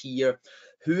you here,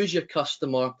 who is your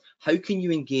customer, how can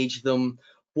you engage them,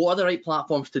 what are the right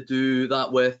platforms to do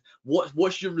that with,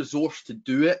 what's your resource to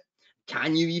do it,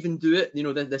 can you even do it, you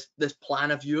know, this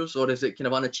plan of yours, or is it kind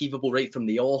of unachievable right from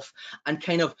the off? And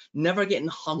kind of never getting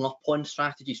hung up on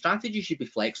strategy. Strategy should be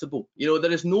flexible. You know,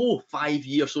 there is no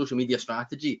 5-year social media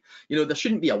strategy. You know, there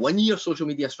shouldn't be a 1-year social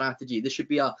media strategy. There should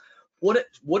be a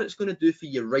what it's going to do for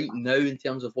you right now in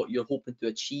terms of what you're hoping to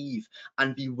achieve,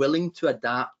 and be willing to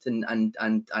adapt and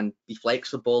be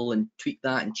flexible and tweak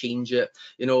that and change it.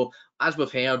 You know, as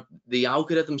we've heard, the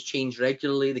algorithms change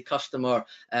regularly, the customer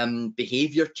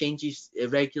behavior changes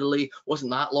regularly.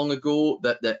 Wasn't that long ago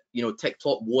that you know,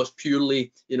 TikTok was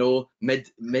purely, you know,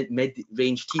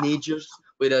 mid-range teenagers,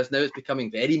 whereas now it's becoming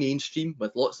very mainstream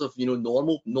with lots of, you know,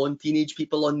 normal non-teenage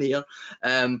people on there.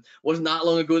 Wasn't that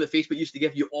long ago that Facebook used to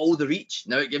give you all the reach,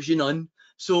 now it gives you none.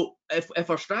 So if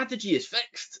our strategy is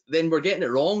fixed, then we're getting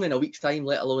it wrong in a week's time,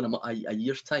 let alone a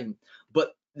year's time.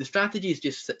 But the strategy is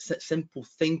just simple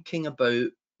thinking about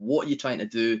what you're trying to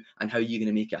do and how you're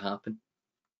going to make it happen.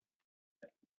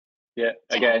 Yeah,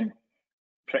 again,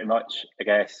 pretty much, I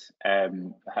guess,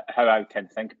 how I tend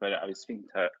to think about it. I was speaking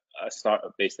to a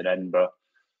startup based in Edinburgh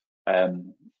a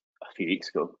few weeks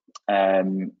ago,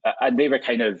 and they were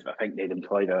kind of, I think they'd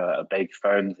employed a big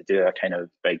firm to do a kind of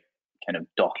big kind of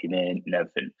document and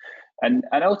everything, and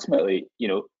ultimately, you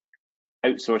know,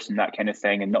 outsourcing that kind of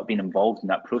thing and not being involved in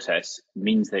that process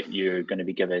means that you're going to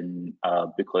be given a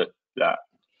booklet that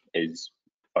is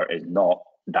or is not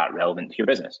that relevant to your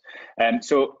business.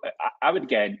 So I would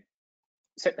again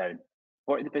sit down,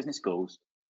 what are the business goals,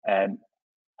 and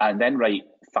then write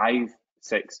 5,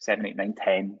 6, 7, 8, 9,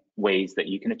 10 ways that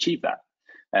you can achieve that.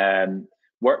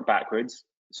 Work backwards.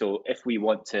 So if we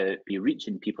want to be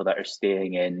reaching people that are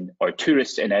staying in, or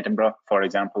tourists in Edinburgh, for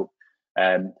example,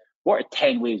 what are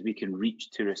 10 ways we can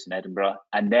reach tourists in Edinburgh,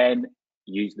 and then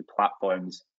use the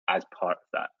platforms as part of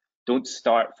that. Don't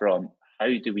start from how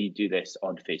do we do this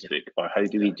on Facebook or how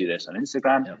do we do this on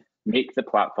Instagram. Yeah. Make the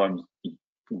platforms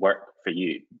work for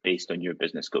you based on your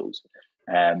business goals.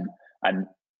 And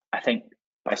I think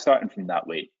by starting from that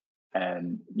way,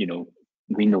 you know,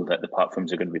 we know that the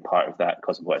platforms are going to be part of that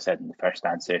because of what I said in the first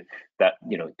answer, that,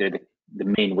 you know, they're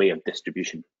the main way of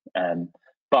distribution.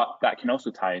 But that can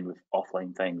also tie in with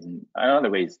offline things and other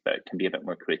ways that can be a bit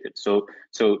more creative. So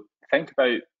think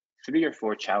about 3 or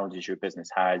 4 challenges your business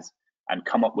has and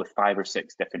come up with 5 or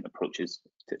 6 different approaches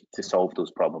to solve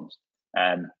those problems.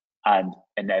 And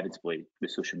inevitably, the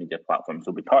social media platforms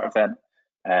will be part of them,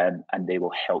 and they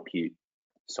will help you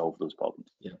solve those problems.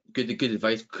 Yeah, good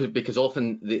advice, because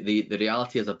often the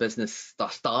reality as a business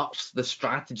starts the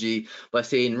strategy by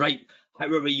saying, right, how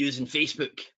are we using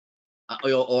Facebook?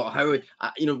 Or how,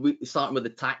 you know, we starting with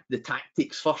the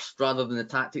tactics first rather than the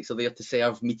tactics are there to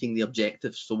serve meeting the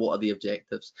objectives. So what are the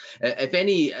objectives? If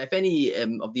any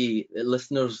of the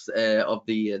listeners of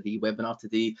the webinar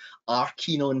today are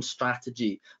keen on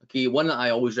strategy, okay, one that I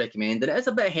always recommend, and it is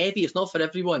a bit heavy, it's not for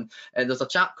everyone. There's a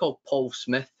chap called Paul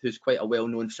Smith who's quite a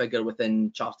well-known figure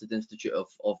within Chartered Institute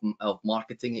of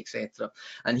Marketing, etc.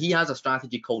 And he has a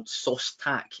strategy called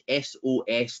SOSTAC,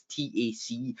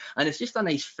 SOSTAC, and it's just a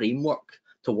nice framework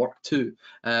to work to.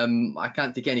 I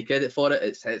can't take any credit for it.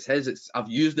 It's his. I've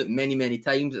used it many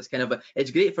times. It's kind of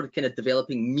it's great for kind of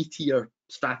developing meatier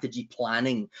strategy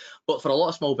planning, but for a lot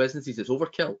of small businesses, it's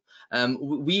overkill.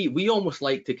 We almost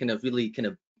like to kind of really kind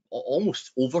of almost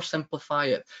oversimplify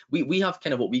it. We have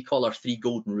kind of what we call our 3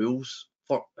 golden rules.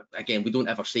 For, again, we don't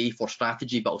ever say for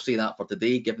strategy, but I'll say that for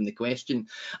today, given the question.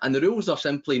 And the rules are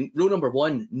simply, rule number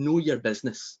 1, know your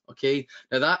business. Okay,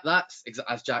 now that's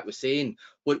as Jack was saying,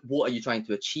 what are you trying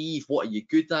to achieve? What are you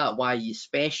good at? Why are you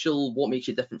special? What makes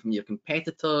you different from your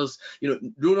competitors? You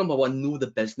know, rule number 1, know the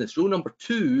business. Rule number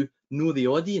 2, know the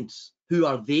audience. Who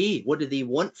are they? What do they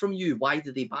want from you? Why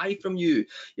do they buy from you?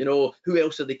 You know, who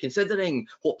else are they considering?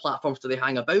 What platforms do they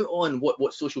hang about on?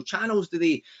 What social channels do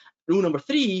they? Rule number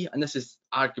 3, and this is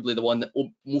arguably the one that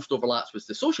most overlaps with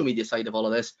the social media side of all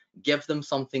of this, give them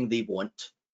something they want.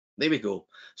 There we go.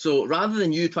 So rather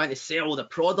than you trying to sell the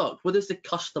product, what does the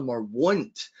customer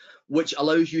want? Which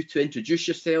allows you to introduce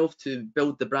yourself, to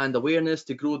build the brand awareness,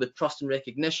 to grow the trust and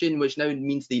recognition, which now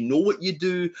means they know what you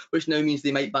do, which now means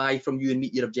they might buy from you and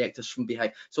meet your objectives from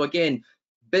behind. So again,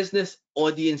 business,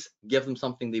 audience, give them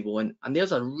something they want. And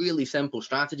there's a really simple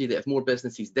strategy that if more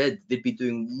businesses did, they'd be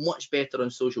doing much better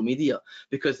on social media,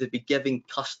 because they'd be giving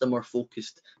customer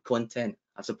focused content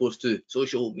as opposed to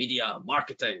social media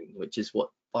marketing, which is what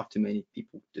far too many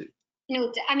people do.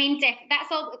 No, I mean,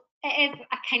 that's all. It is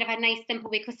a kind of a nice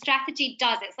simple way, because strategy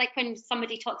does. It's like when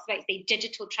somebody talks about, say,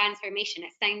 digital transformation.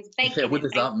 It sounds big. Yeah, what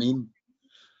does that mean?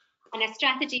 And a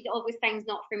strategy always sounds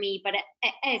not for me, but it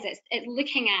is. It's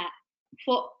looking at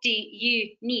what do you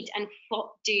need and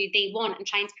what do they want and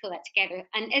trying to pull that together.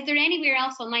 And is there anywhere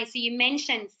else online? So you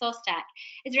mentioned Sawstack.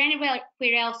 Is there anywhere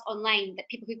else online that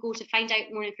people could go to find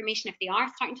out more information if they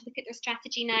are starting to look at their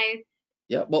strategy now?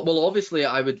 Yeah, well, obviously,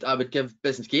 I would give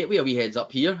Business Gateway a wee heads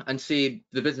up here and say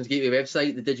the Business Gateway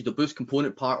website, the Digital Boost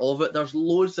component part of it. There's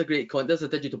loads of great content. There's a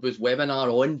Digital Boost webinar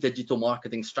on digital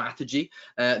marketing strategy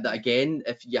that, again,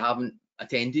 if you haven't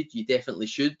attended, you definitely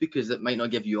should, because it might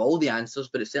not give you all the answers,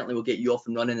 but it certainly will get you off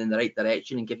and running in the right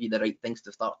direction and give you the right things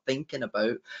to start thinking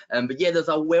about. But yeah, there's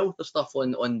a wealth of stuff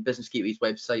on Business Gateway's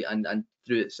website and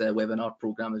through its webinar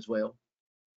program as well.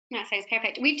 That sounds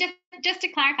perfect. We've just to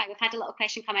clarify, we've had a little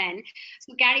question come in.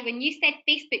 So Gary, when you said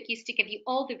Facebook used to give you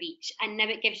all the reach and now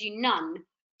it gives you none,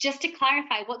 just to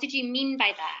clarify, what did you mean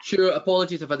by that? Sure,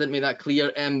 apologies if I didn't make that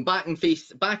clear.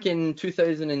 Back in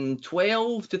 2011,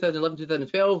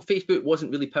 2012, Facebook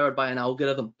wasn't really powered by an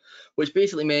algorithm, which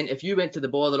basically meant if you went to the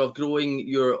bother of growing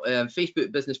your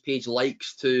Facebook business page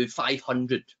likes to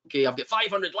 500, okay, I've got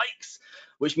 500 likes,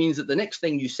 which means that the next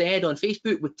thing you said on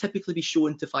Facebook would typically be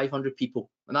shown to 500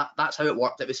 people, and that's how it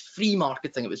worked. It was free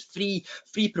marketing, it was free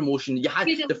promotion. You had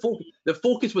the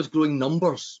focus was growing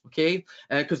numbers, okay,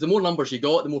 because the more numbers you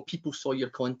got, the more people saw your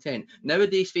content.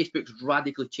 Nowadays, Facebook's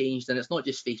radically changed, and it's not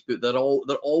just Facebook. They're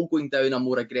all going down a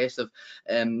more aggressive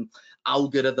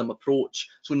algorithm approach.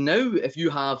 So now, if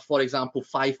you have, for example,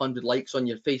 500 likes on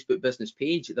your Facebook business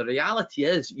page, the reality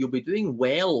is you'll be doing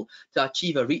well to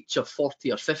achieve a reach of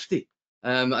 40 or 50.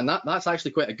 And that's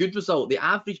actually quite a good result. The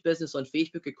average business on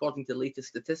Facebook, according to the latest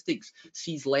statistics,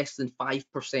 sees less than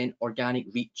 5% organic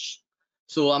reach.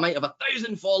 So I might have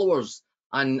 1,000 followers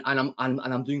and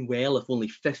I'm doing well if only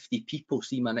 50 people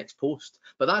see my next post.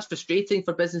 But that's frustrating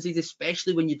for businesses,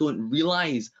 especially when you don't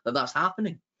realize that that's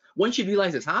happening. Once you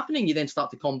realize it's happening, you then start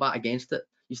to combat against it.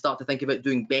 You start to think about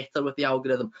doing better with the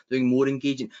algorithm, doing more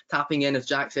engaging, tapping in, as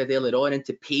Jack said earlier on,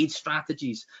 into paid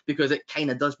strategies, because it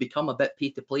kind of does become a bit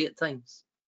pay to play at times.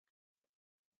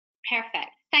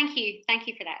 Perfect. Thank you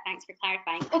for that. Thanks for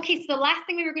clarifying. Okay, so the last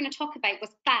thing we were going to talk about was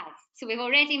fads. So we've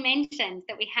already mentioned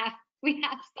that we have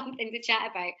something to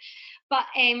chat about, but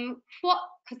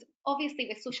because obviously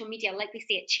with social media, like we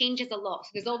say, it changes a lot.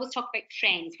 So there's always talk about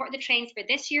trends. What are the trends for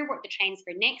this year? What are the trends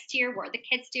for next year? What are the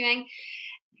kids doing?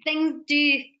 Things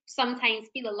do sometimes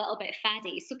feel a little bit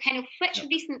faddy. So kind of which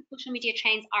recent social media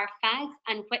trends are fads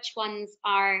and which ones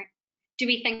do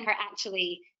we think are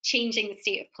actually changing the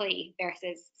state of play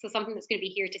versus something that's going to be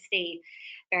here to stay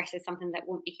versus something that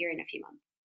won't be here in a few months?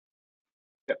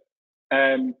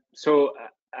 Yep. So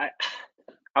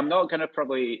I'm not going to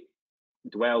probably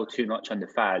dwell too much on the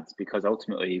fads because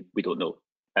ultimately we don't know.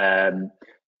 That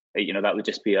would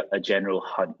just be a general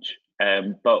hunch.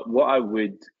 But what I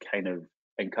would kind of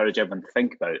encourage everyone to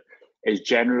think about is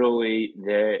generally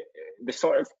the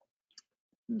sort of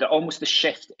almost the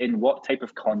shift in what type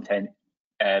of content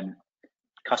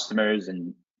customers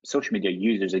and social media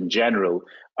users in general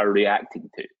are reacting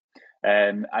to.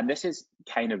 And this is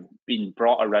kind of being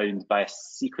brought around by a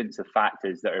sequence of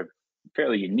factors that are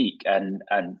fairly unique and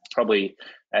probably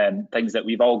things that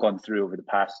we've all gone through over the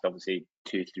past, obviously,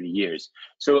 2-3 years.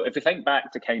 So if we think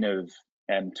back to kind of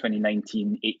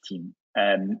 2019-18,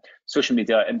 social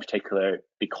media in particular,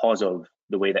 because of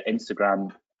the way that Instagram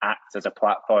acts as a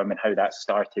platform and how that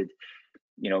started,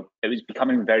 it was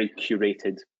becoming very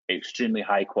curated, extremely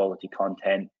high quality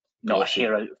content, not a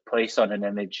hair out of place on an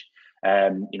image,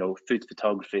 food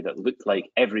photography that looked like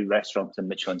every restaurant was a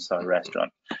Michelin-star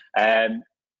restaurant. And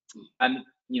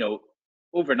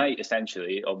overnight,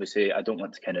 essentially, obviously, I don't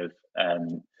want to kind of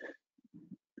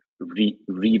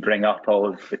re-bring up all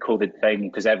of the COVID thing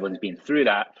because everyone's been through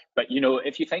that. But,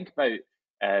 if you think about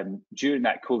during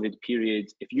that COVID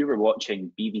period, if you were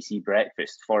watching BBC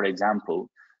Breakfast, for example,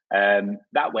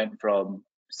 that went from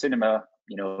cinema,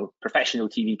 professional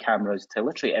TV cameras to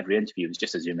literally every interview was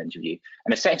just a Zoom interview.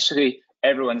 And essentially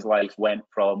everyone's life went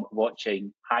from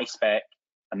watching high spec,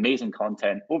 amazing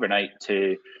content overnight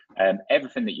to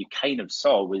everything that you kind of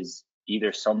saw was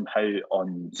either somehow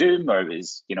on Zoom or it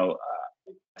was,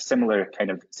 a similar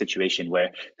kind of situation where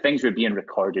things were being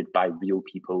recorded by real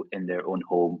people in their own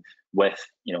home with,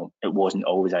 it wasn't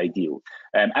always ideal.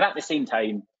 And at the same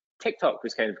time, TikTok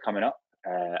was kind of coming up.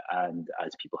 And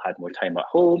as people had more time at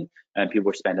home and people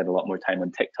were spending a lot more time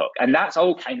on TikTok, and that's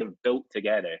all kind of built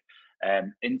together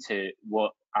into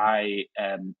what I,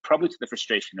 probably to the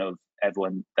frustration of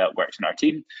everyone that works in our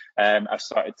team, I've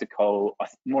started to call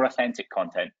more authentic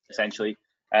content, essentially.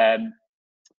 And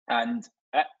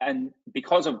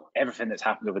because of everything that's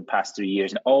happened over the past 3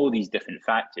 years and all these different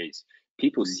factors,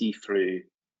 people see through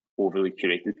overly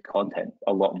curated content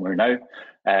a lot more now.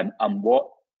 And what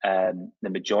the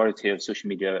majority of social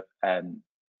media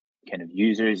kind of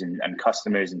users and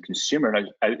customers and consumers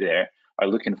out there are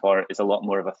looking for is a lot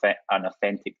more of an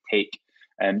authentic take.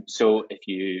 So if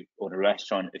you own a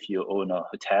restaurant, if you own a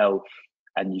hotel,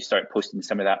 and you start posting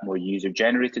some of that more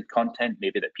user-generated content,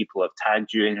 maybe that people have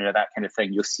tagged you in or that kind of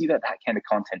thing, you'll see that kind of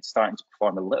content starting to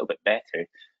perform a little bit better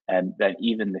than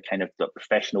even the kind of the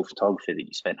professional photography that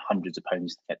you spent hundreds of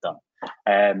pounds to get done.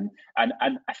 And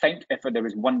I think if there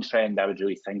was one trend I would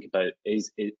really think about is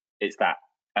that.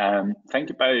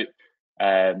 Think about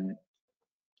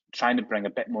trying to bring a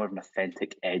bit more of an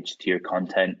authentic edge to your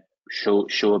content.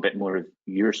 Show a bit more of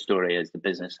your story as the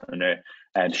business owner,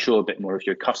 and show a bit more of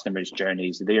your customers'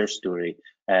 journeys, their story.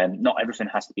 Not everything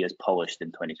has to be as polished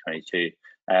in 2022.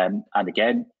 And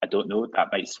again, I don't know, that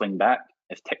might swing back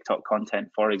if TikTok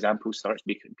content, for example, starts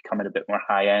becoming a bit more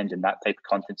high end and that type of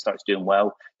content starts doing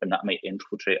well, then that might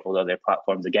infiltrate all other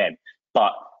platforms again.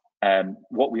 But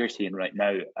what we're seeing right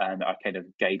now, and our kind of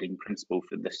guiding principle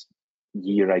for this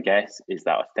year, I guess, is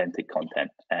that authentic content.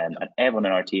 And everyone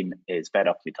in our team is fed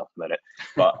up to be talking about it.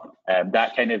 But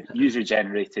that kind of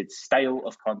user-generated style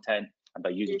of content, and by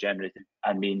user-generated,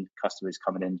 I mean customers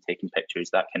coming in, taking pictures,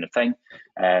 that kind of thing,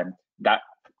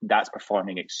 that's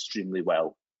performing extremely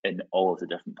well in all of the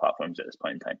different platforms at this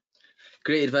point in time.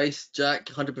 Great advice, Jack.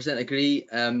 100% agree.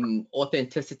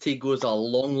 Authenticity goes a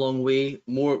long way,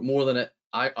 more than it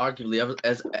arguably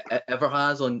ever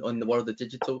has on the world of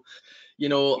digital. You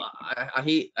know, I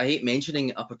hate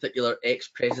mentioning a particular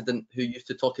ex-president who used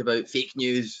to talk about fake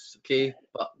news, okay,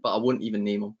 but I won't even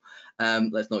name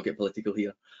him. Let's not get political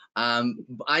here.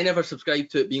 I never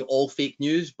subscribed to it being all fake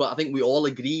news, but I think we all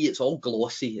agree it's all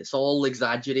glossy, it's all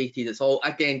exaggerated, it's all,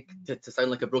 again, to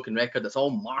sound like a broken record, it's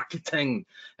all marketing.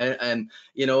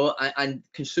 You know, and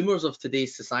consumers of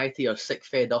today's society are sick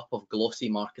fed up of glossy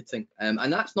marketing,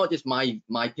 and that's not just my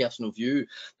personal view.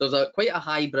 There's quite a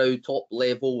highbrow, top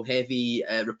level, heavy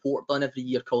report done every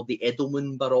year called the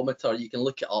Edelman Barometer. You can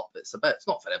look it up. It's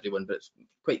not for everyone, but it's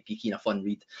quite geeky and a fun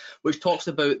read, which talks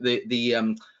about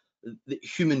the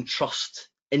human trust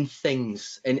in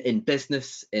things, in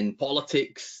business, in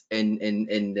politics, in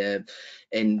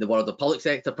the world of public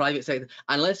sector, private sector.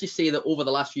 And let's just say that over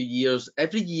the last few years,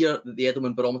 every year that the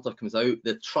Edelman Barometer comes out,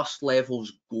 the trust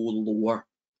levels go lower.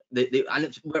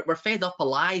 We're fed up of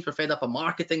lies, we're fed up of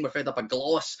marketing, we're fed up of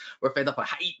gloss, we're fed up of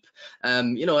hype.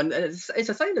 You know, and it's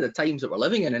a sign of the times that we're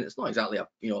living in, and it's not exactly a,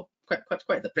 you know, quite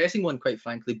a depressing one, quite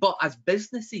frankly. But as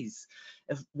businesses,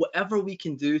 if whatever we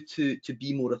can do to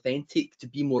be more authentic, to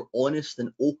be more honest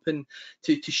and open,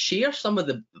 to share some of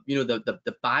the, you know,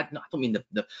 the bad, I don't mean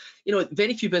the you know,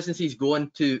 very few businesses go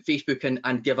onto Facebook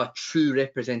and give a true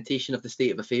representation of the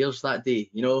state of affairs that day.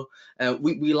 You know,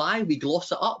 we lie, we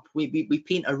gloss it up, we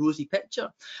paint a rosy picture.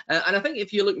 And I think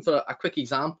if you're looking for a quick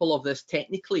example of this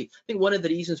technically, I think one of the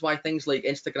reasons why things like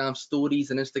Instagram stories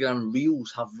and Instagram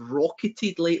reels have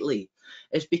rocketed lately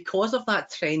is because of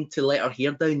that trend to let our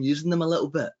hair down using them a little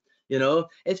bit. You know,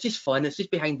 it's just fun, it's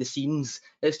just behind the scenes,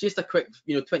 it's just a quick,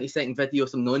 you know, 20-second video of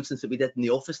some nonsense that we did in the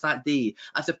office that day,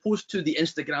 as opposed to the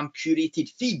Instagram curated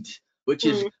feed, which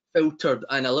is filtered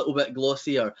and a little bit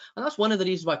glossier. And that's one of the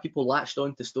reasons why people latched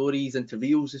on to stories and to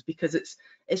reels, is because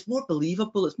it's more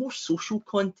believable, it's more social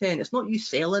content, it's not you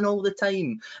selling all the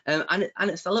time, and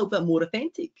it's a little bit more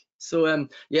authentic. So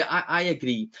yeah, I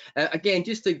agree. Again,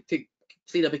 just to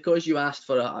say that, because you asked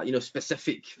for you know,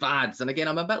 specific fads, and again,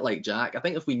 I'm a bit like Jack. I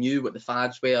think if we knew what the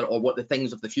fads were or what the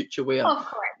things of the future were,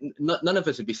 none of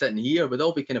us would be sitting here. We'd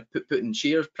all be kind of putting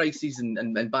share prices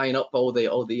and buying up all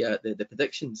the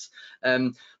predictions.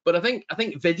 But I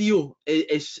think video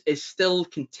is still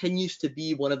continues to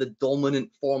be one of the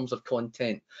dominant forms of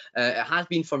content. It has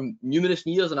been for numerous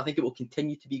years, and I think it will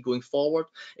continue to be going forward,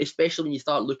 especially when you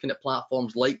start looking at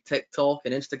platforms like TikTok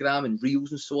and Instagram and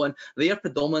Reels and so on. They are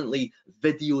predominantly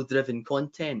video-driven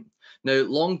content. Now,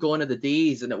 long gone are the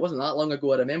days, and it wasn't that long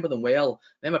ago, I remember them well.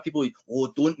 I remember people,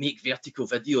 oh, don't make vertical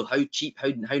video, how cheap,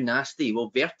 how nasty.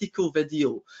 Well, vertical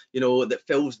video, you know, that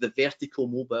fills the vertical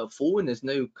mobile phone is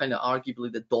now kind of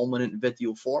arguably the dominant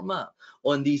video format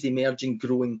on these emerging,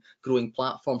 growing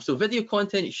platforms. So video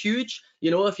content is huge. You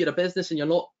know, if you're a business and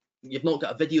you've not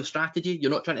got a video strategy,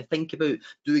 you're not trying to think about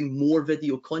doing more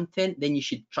video content, then you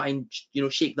should try and, you know,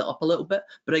 shake that up a little bit,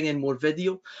 bring in more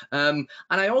video. And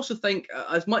I also think,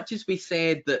 as much as we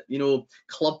said that, you know,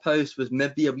 Clubhouse was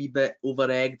maybe a wee bit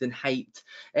over-egged and hyped,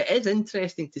 it is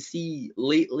interesting to see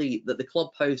lately that the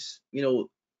Clubhouse, you know,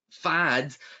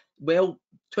 fad, well,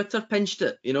 Twitter pinched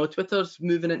it. You know, Twitter's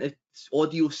moving into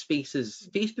audio spaces.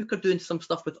 Facebook are doing some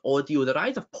stuff with audio. The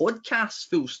rise of podcasts,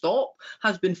 full stop,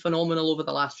 has been phenomenal over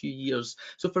the last few years.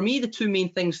 So for me, the two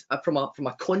main things from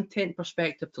a content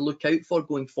perspective to look out for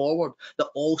going forward that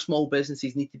all small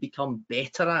businesses need to become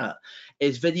better at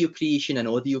is video creation and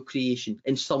audio creation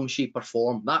in some shape or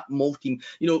form. That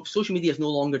social media is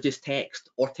no longer just text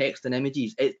or text and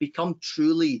images. It's become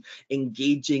truly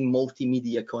engaging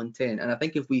multimedia content. And I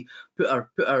think if we put our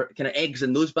kind of eggs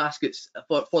in those baskets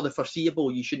for the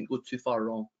foreseeable, you shouldn't go too far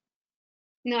wrong.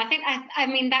 No, I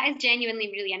mean that is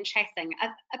genuinely really interesting.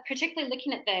 Particularly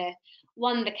looking at the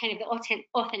kind of the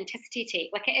authenticity take.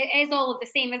 Like it is all of the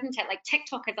same, isn't it? Like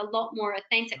TikTok is a lot more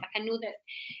authentic. Like I know that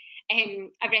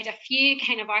I've read a few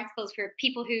kind of articles where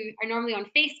people who are normally on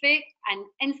Facebook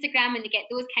and Instagram, and they get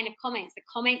those kind of comments, the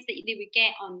comments that they would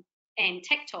get on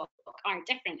TikTok are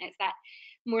different. It's that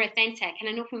more authentic. And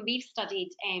I know when we've studied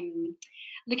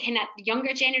looking at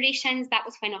younger generations, that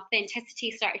was when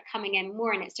authenticity started coming in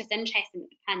more, and it's just interesting that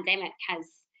the pandemic has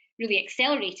really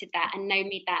accelerated that and now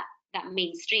made that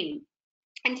mainstream.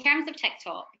 In terms of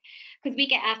TikTok, because we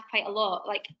get asked quite a lot,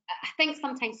 like I think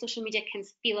sometimes social media can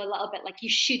feel a little bit like you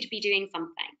should be doing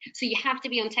something, so you have to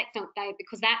be on TikTok now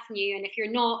because that's new, and if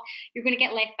you're not, you're going to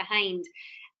get left behind.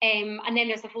 And then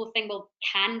there's the whole thing, well,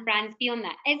 can brands be on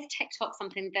that? Is TikTok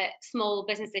something that small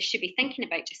businesses should be thinking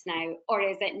about just now? Or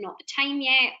is it not the time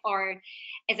yet? Or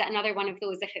is it another one of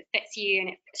those, if it fits you and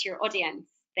it fits your audience,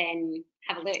 then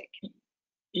have a look?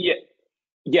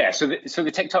 Yeah. So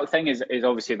the TikTok thing is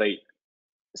obviously like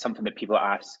something that people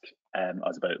ask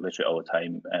us about literally all the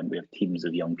time. We have teams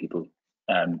of young people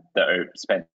that are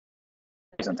spending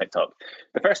on TikTok.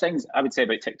 The first things I would say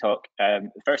about TikTok, the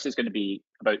first is going to be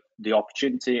about the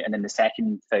opportunity, and then the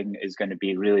second thing is going to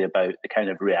be really about the kind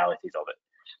of realities of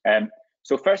it.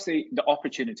 So firstly, the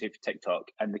opportunity for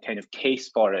TikTok and the kind of case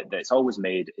for it that's always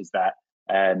made is that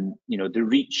the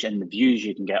reach and the views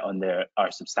you can get on there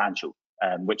are substantial,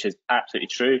 which is absolutely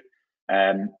true.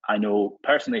 I know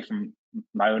personally from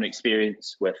my own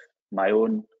experience with my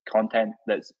own content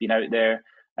that's been out there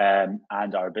and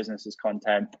our business's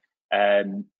content,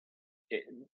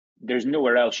 there's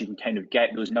nowhere else you can kind of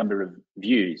get those number of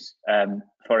views.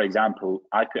 For example,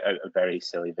 I put out a very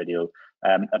silly video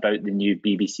about the new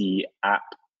BBC app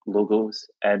logos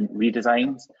and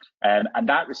redesigns, and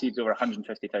that received over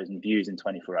 150,000 views in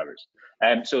 24 hours.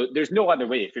 So there's no other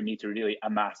way for me to really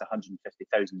amass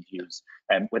 150,000 views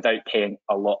without paying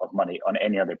a lot of money on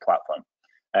any other platform.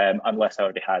 Unless I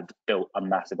already had built a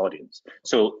massive audience.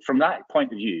 So from that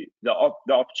point of view, the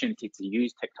opportunity to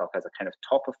use TikTok as a kind of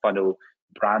top of funnel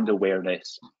brand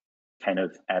awareness kind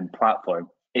of platform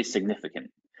is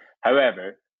significant.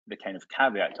 However, the kind of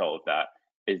caveat to all of that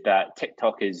is that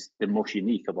TikTok is the most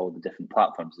unique of all the different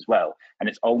platforms as well. And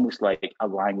it's almost like a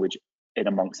language in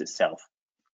amongst itself.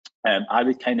 I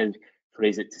would kind of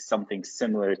phrase it to something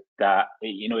similar that,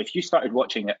 if you started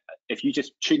watching it, if you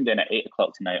just tuned in at 8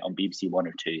 o'clock tonight on BBC 1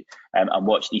 or 2 and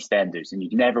watched EastEnders, and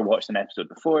you'd never watched an episode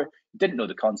before, you didn't know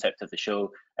the concept of the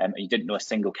show, and you didn't know a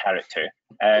single character,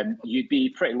 you'd be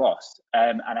pretty lost.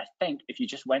 And I think if you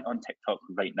just went on TikTok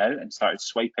right now and started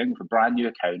swiping with a brand new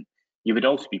account, you would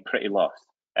also be pretty lost.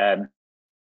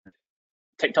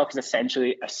 TikTok is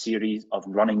essentially a series of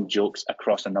running jokes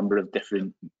across a number of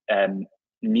different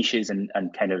niches and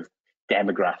kind of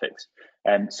demographics.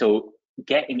 So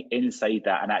getting inside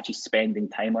that and actually spending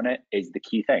time on it is the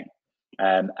key thing.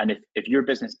 And if your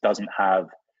business doesn't have,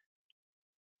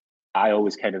 I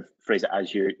always kind of phrase it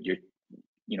as your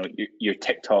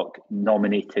TikTok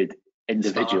nominated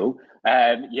individual,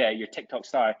 your TikTok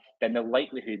star, then the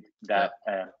likelihood that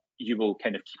you will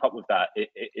kind of keep up with that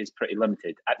is pretty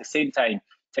limited. At the same time,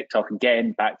 TikTok,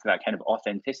 again, back to that kind of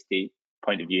authenticity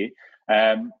point of view,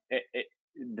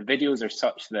 the videos are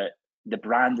such that the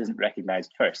brand isn't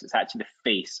recognized first. It's actually the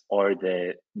face or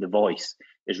the voice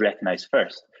is recognized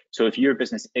first. So if your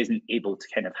business isn't able to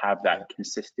kind of have that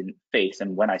consistent face,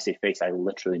 and when I say face, I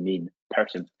literally mean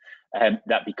person,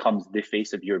 that becomes the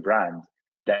face of your brand,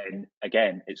 then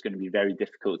again, it's going to be very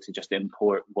difficult to just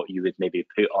import what you would maybe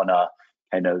put on a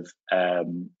kind of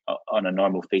on a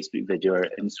normal Facebook video or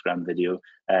Instagram video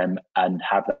and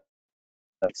have that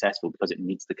successful, because it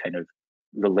needs to kind of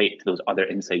relate to those other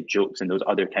inside jokes and those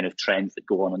other kind of trends that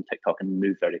go on TikTok and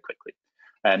move very quickly.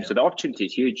 So the opportunity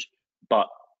is huge, but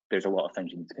there's a lot of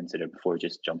things you need to consider before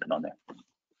just jumping on there.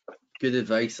 Good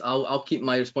advice. I'll keep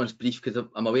my response brief because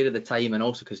I'm aware of the time, and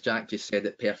also because Jack just said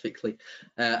it perfectly.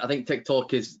 I think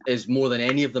TikTok is more than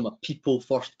any of them a people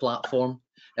first platform.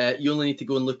 You only need to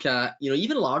go and look at, you know,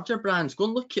 even larger brands. Go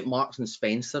and look at Marks and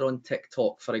Spencer on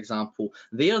TikTok, for example.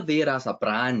 They're there as a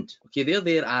brand, okay? They're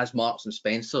there as Marks and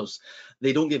Spencers.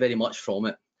 They don't get very much from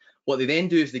it. What they then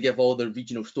do is they give all their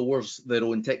regional stores their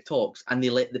own TikToks, and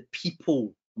they let the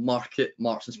people market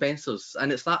Marks and Spencers.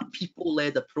 And it's that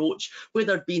people-led approach where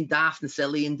they're being daft and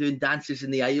silly and doing dances in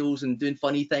the aisles and doing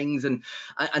funny things, and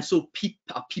so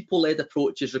a people-led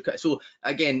approach is required. So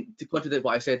again, to contradict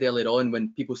what I said earlier on,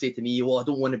 when people say to me, well, I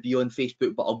don't want to be on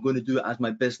Facebook, but I'm going to do it as my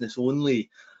business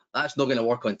only, that's not going to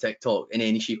work on TikTok in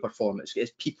any shape or form.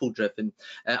 It's people driven.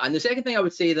 And the second thing I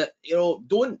would say, that, you know,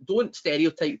 don't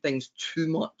stereotype things too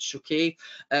much, okay?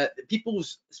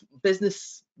 People's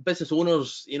business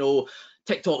owners, you know,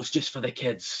 TikTok's just for the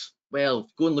kids. Well,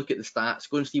 go and look at the stats,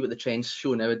 go and see what the trends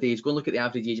show nowadays, go and look at the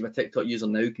average age of a TikTok user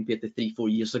now compared to 3-4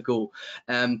 years ago.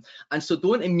 And so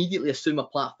don't immediately assume a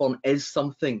platform is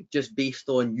something just based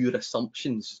on your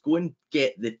assumptions. Go and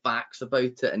get the facts about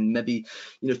it, and maybe,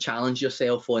 you know, challenge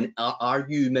yourself on, are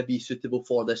you maybe suitable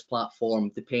for this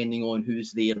platform, depending on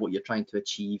who's there, what you're trying to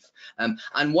achieve.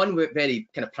 And one very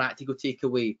kind of practical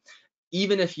takeaway,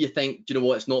 even if you think, you know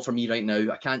what, it's not for me right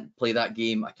now, I can't play that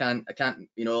game, I can't,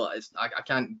 you know, I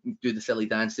can't do the silly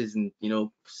dances and, you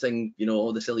know, sing, you know,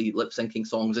 all the silly lip syncing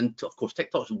songs. And of course,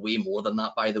 TikTok's way more than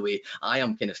that, by the way. I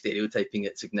am kind of stereotyping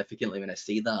it significantly when I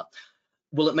say that.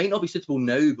 Well, it might not be suitable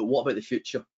now, but what about the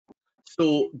future?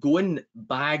 So go and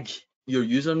bag your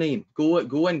username,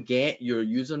 go and get your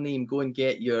username, go and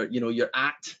get your, you know, your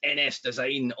 @NS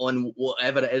Design on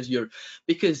whatever it is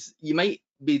because you might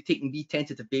be taking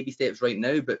tentative baby steps right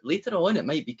now, but later on it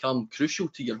might become crucial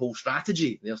to your whole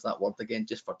strategy. There's that word again,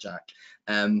 just for Jack.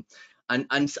 And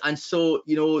so,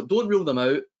 you know, don't rule them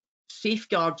out.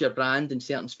 Safeguard your brand in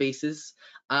certain spaces,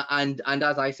 and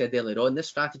as I said earlier on, this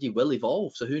strategy will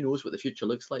evolve. So who knows what the future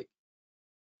looks like.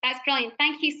 That's brilliant.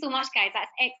 Thank you so much, guys.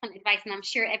 That's excellent advice, and I'm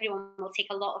sure everyone will take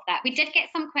a lot of that. We did get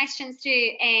some questions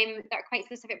through that are quite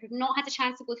specific. We've not had a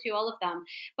chance to go through all of them,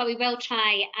 but we will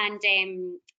try and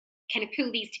kind of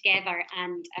pull these together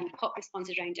and pop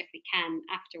responses around if we can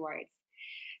afterwards.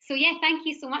 So yeah, thank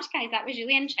you so much, guys. That was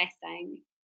really interesting.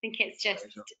 I think it's just,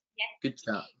 yeah. Good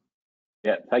chat.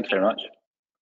 Yeah, thank you very much.